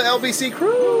Year from the LBC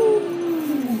crew.